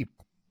for cheap.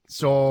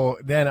 So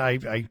then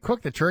I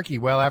cooked the turkey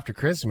well after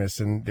Christmas,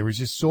 and there was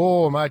just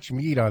so much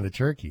meat on the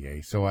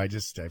turkey, So I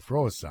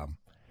froze some.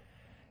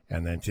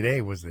 And then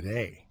today was the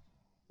day.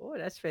 Oh,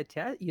 that's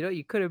fantastic.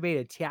 You could have made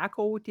a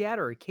taco with that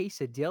or a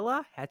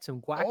quesadilla. Had some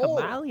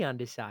guacamole on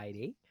the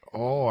side,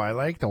 Oh, I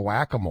like the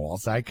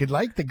whack-a-moles. I could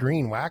like the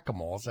green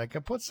whack-a-moles. I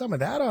could put some of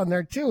that on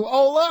there, too.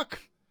 Oh, look!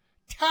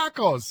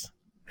 Tacos!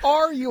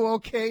 Are you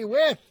okay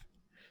with?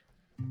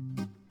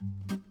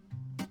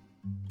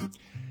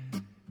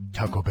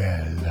 Taco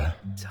Bell.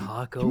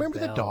 Taco Do you remember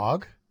Bell. the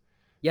dog?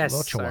 Yes,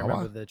 Little I Chihuahua.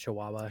 remember the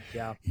Chihuahua.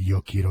 Yeah.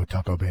 Yo quiero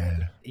Taco Bell.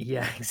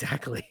 Yeah,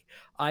 exactly.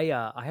 I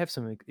have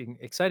some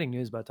exciting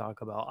news about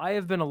Taco Bell. I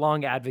have been a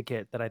long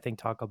advocate that I think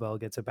Taco Bell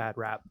gets a bad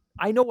rap.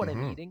 I know what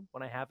I'm eating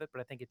when I have it, but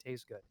I think it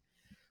tastes good.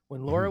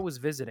 When Laura was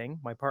visiting,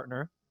 my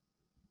partner,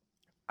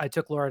 I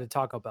took Laura to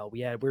Taco Bell.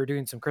 We were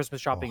doing some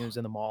Christmas shopping. It was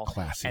in the mall,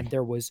 classy. and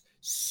there was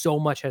so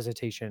much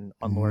hesitation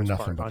on Laura's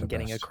Nothing part but on the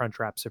getting best. a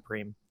Crunchwrap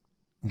Supreme.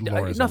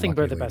 Laura's a Nothing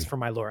but lucky the best lady. for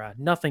my Laura.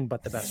 Nothing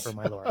but the best for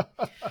my Laura.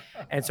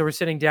 And so we're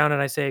sitting down,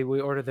 and I say we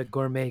order the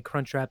gourmet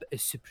Crunchwrap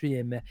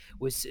Supreme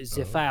with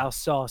the fire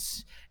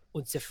sauce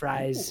and the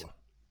fries.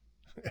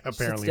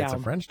 Apparently, Sits it's a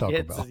down. French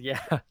Taco Bell.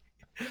 Yeah.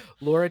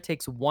 Laura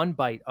takes one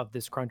bite of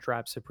this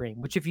Crunchwrap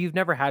Supreme, which if you've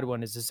never had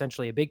one is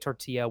essentially a big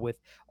tortilla with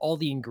all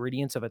the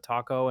ingredients of a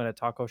taco and a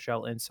taco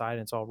shell inside,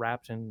 and it's all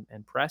wrapped and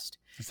pressed.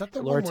 Is that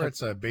the Laura one where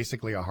took- it's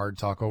basically a hard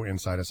taco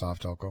inside a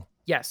soft taco?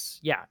 Yes,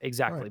 yeah,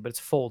 exactly. Right. But it's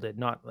folded,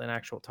 not an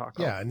actual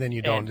taco. Yeah, and then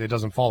it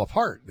doesn't fall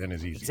apart. Then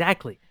it's easy.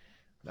 Exactly.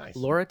 Nice.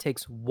 Laura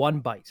takes one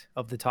bite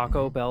of the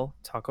Taco Bell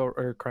Taco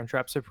or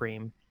Crunchwrap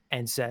Supreme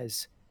and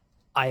says,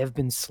 "I have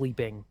been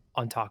sleeping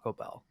on Taco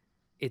Bell."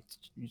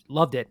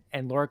 Loved it,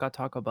 and Laura got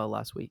Taco Bell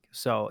last week.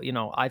 So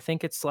I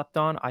think it's slept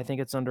on. I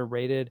think it's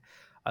underrated.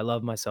 I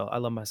love myself. I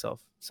love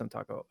myself some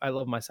taco. I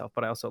love myself,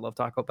 but I also love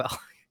Taco Bell.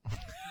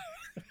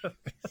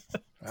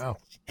 Wow.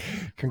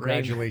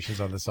 Congratulations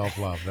on the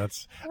self-love.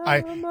 That's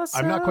I'm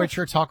not quite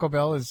sure Taco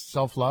Bell is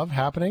self-love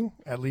happening,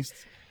 at least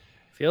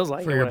Feels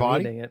like for it your when I'm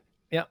body. eating it.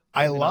 Yeah.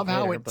 I maybe love not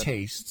how later, it but-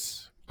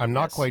 tastes. I'm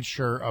not Yes. quite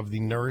sure of the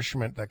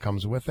nourishment that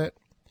comes with it.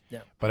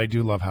 Yeah. But I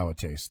do love how it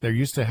tastes. There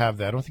used to have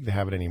that. I don't think they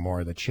have it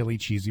anymore. The chili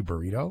cheesy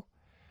burrito.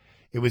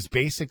 It was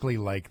basically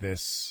like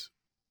this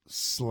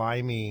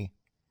slimy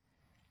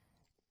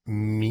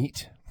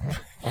meat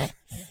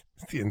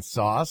in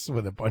sauce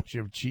with a bunch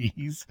of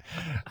cheese.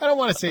 I don't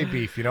want to say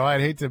beef.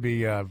 I'd hate to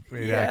be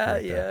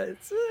inaccurate there.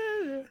 It's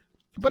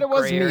But it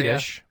was gray area.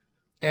 meatish,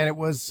 and it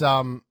was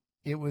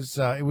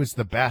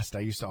the best. I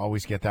used to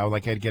always get that.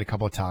 Like I'd get a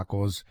couple of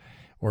tacos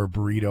or a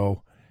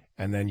burrito,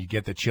 and then you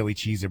get the chili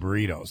cheese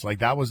burritos. Like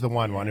that was the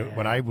one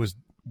when I was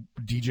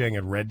DJing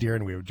at Red Deer,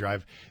 and we would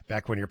drive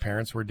back when your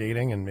parents were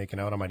dating and making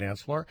out on my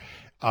dance floor.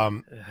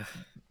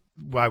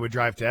 I would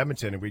drive to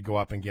Edmonton, and we'd go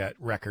up and get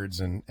records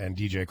and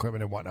DJ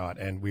equipment and whatnot,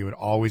 and we would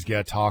always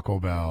get Taco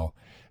Bell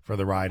for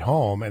the ride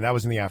home, and that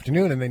was in the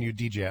afternoon, and then you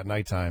DJ at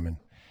nighttime, and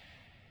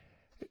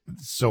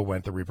so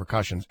went the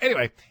repercussions.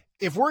 Anyway,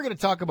 if we're going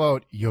to talk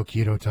about Yo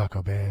Quiero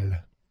Taco Bell,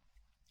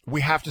 we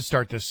have to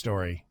start this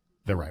story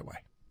the right way.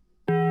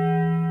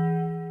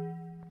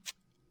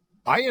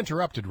 I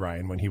interrupted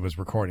Ryan when he was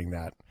recording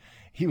that.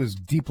 He was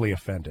deeply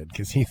offended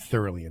because he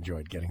thoroughly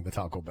enjoyed getting the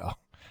Taco Bell.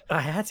 I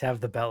had to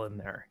have the bell in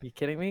there. You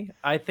kidding me?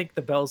 I think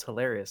the bell's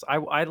hilarious.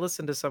 I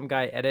listened to some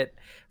guy edit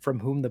From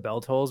Whom the Bell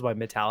Tolls by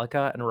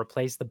Metallica and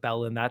replace the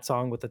bell in that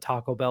song with the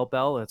Taco Bell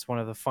bell. It's one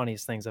of the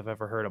funniest things I've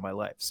ever heard in my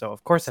life. So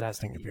of course it has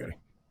to be Beauty.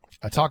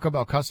 A Taco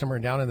Bell customer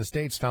down in the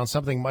States found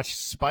something much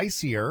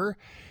spicier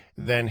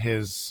than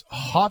his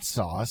hot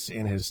sauce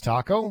in his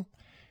taco.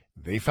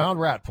 They found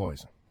rat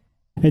poison.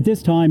 At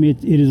this time,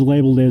 it is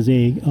labeled as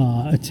a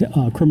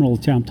criminal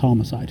attempt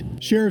homicide.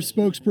 Sheriff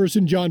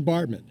spokesperson John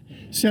Bartman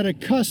said a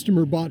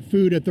customer bought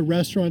food at the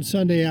restaurant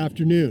Sunday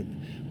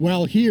afternoon.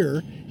 While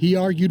here, he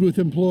argued with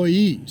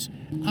employees.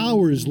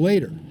 Hours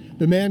later,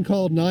 the man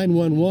called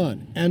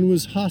 911 and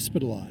was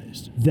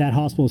hospitalized. That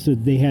hospital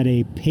said they had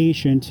a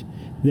patient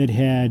that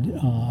had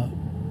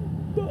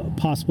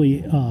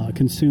possibly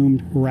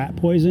consumed rat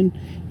poison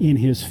in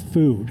his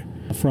food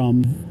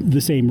from the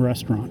same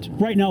restaurant.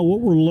 Right now, what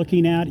we're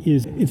looking at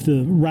is if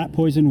the rat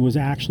poison was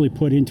actually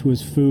put into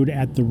his food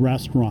at the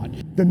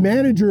restaurant. The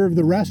manager of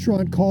the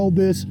restaurant called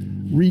this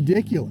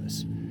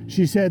ridiculous.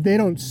 She said they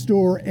don't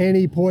store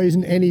any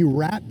poison, any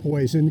rat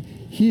poison,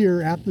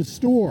 here at the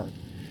store.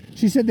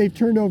 She said they've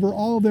turned over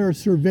all their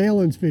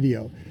surveillance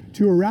video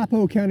to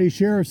Arapahoe County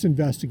Sheriff's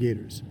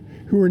investigators,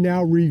 who are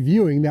now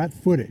reviewing that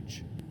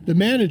footage. The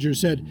manager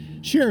said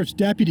sheriff's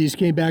deputies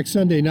came back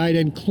Sunday night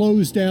and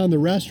closed down the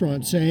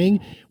restaurant, saying,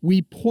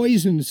 "We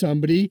poisoned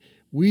somebody.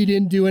 We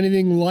didn't do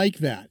anything like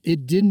that.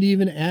 It didn't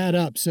even add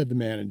up," said the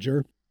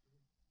manager.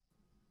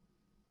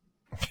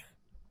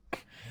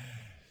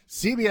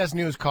 CBS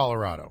News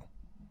Colorado.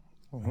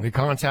 They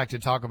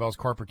contacted Taco Bell's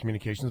corporate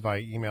communications via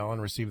email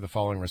and received the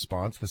following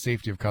response. The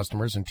safety of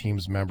customers and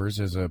team's members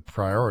is a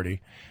priority.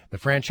 The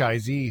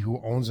franchisee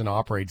who owns and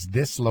operates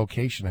this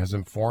location has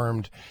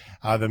informed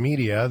the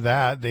media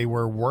that they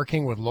were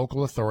working with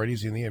local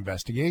authorities in the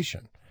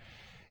investigation.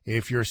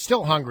 If you're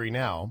still hungry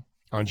now,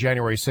 on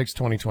January 6,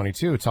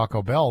 2022,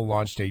 Taco Bell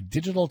launched a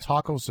digital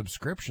taco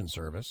subscription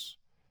service.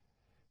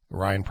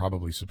 Ryan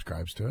probably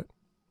subscribes to it.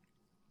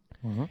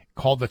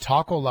 Called the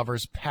Taco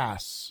Lovers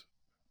Pass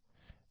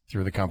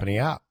through the company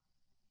app.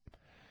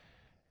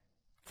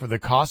 For the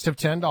cost of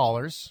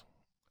 $10,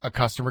 a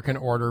customer can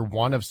order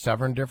one of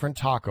 7 different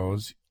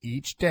tacos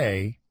each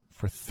day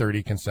for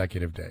 30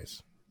 consecutive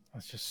days.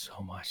 That's just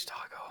so much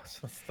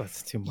tacos.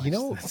 That's too much. You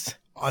know, That's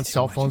on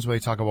cell phones where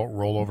they talk about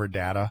rollover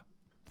data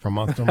from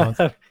month to month.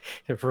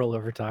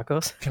 Rollover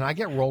tacos. Can I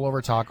get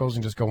rollover tacos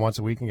and just go once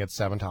a week and get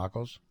 7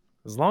 tacos?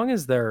 As long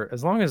as they're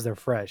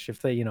fresh.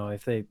 If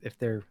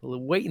they're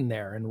waiting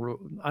there,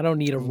 and I don't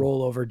need a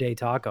rollover day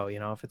taco.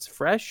 If it's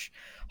fresh,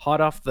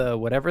 hot off the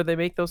whatever they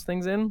make those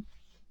things in,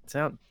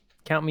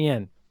 count me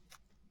in.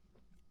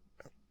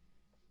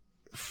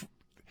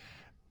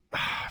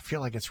 I feel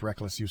like it's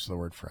reckless use of the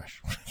word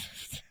fresh.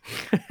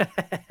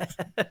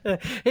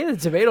 Hey, the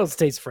tomatoes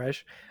taste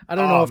fresh. I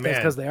don't know if that's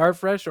because they are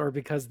fresh or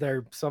because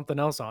they're something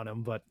else on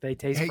them, but they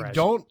taste fresh.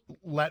 Don't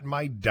let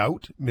my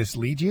doubt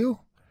mislead you.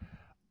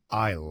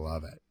 I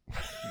love it.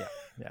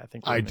 Yeah, I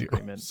think we're in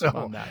agreement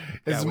on that.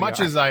 As much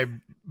as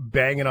I'm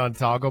banging on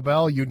Taco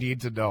Bell, you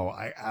need to know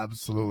I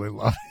absolutely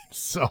love it.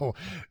 So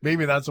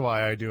maybe that's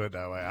why I do it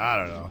that way. I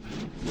don't know.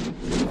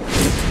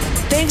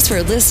 Thanks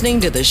for listening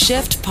to the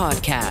Shift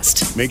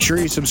Podcast. Make sure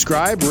you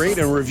subscribe, rate,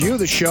 and review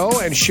the show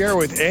and share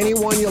with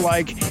anyone you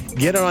like.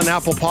 Get it on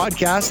Apple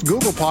Podcasts,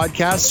 Google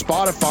Podcasts,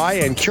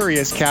 Spotify, and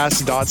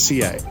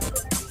CuriousCast.ca.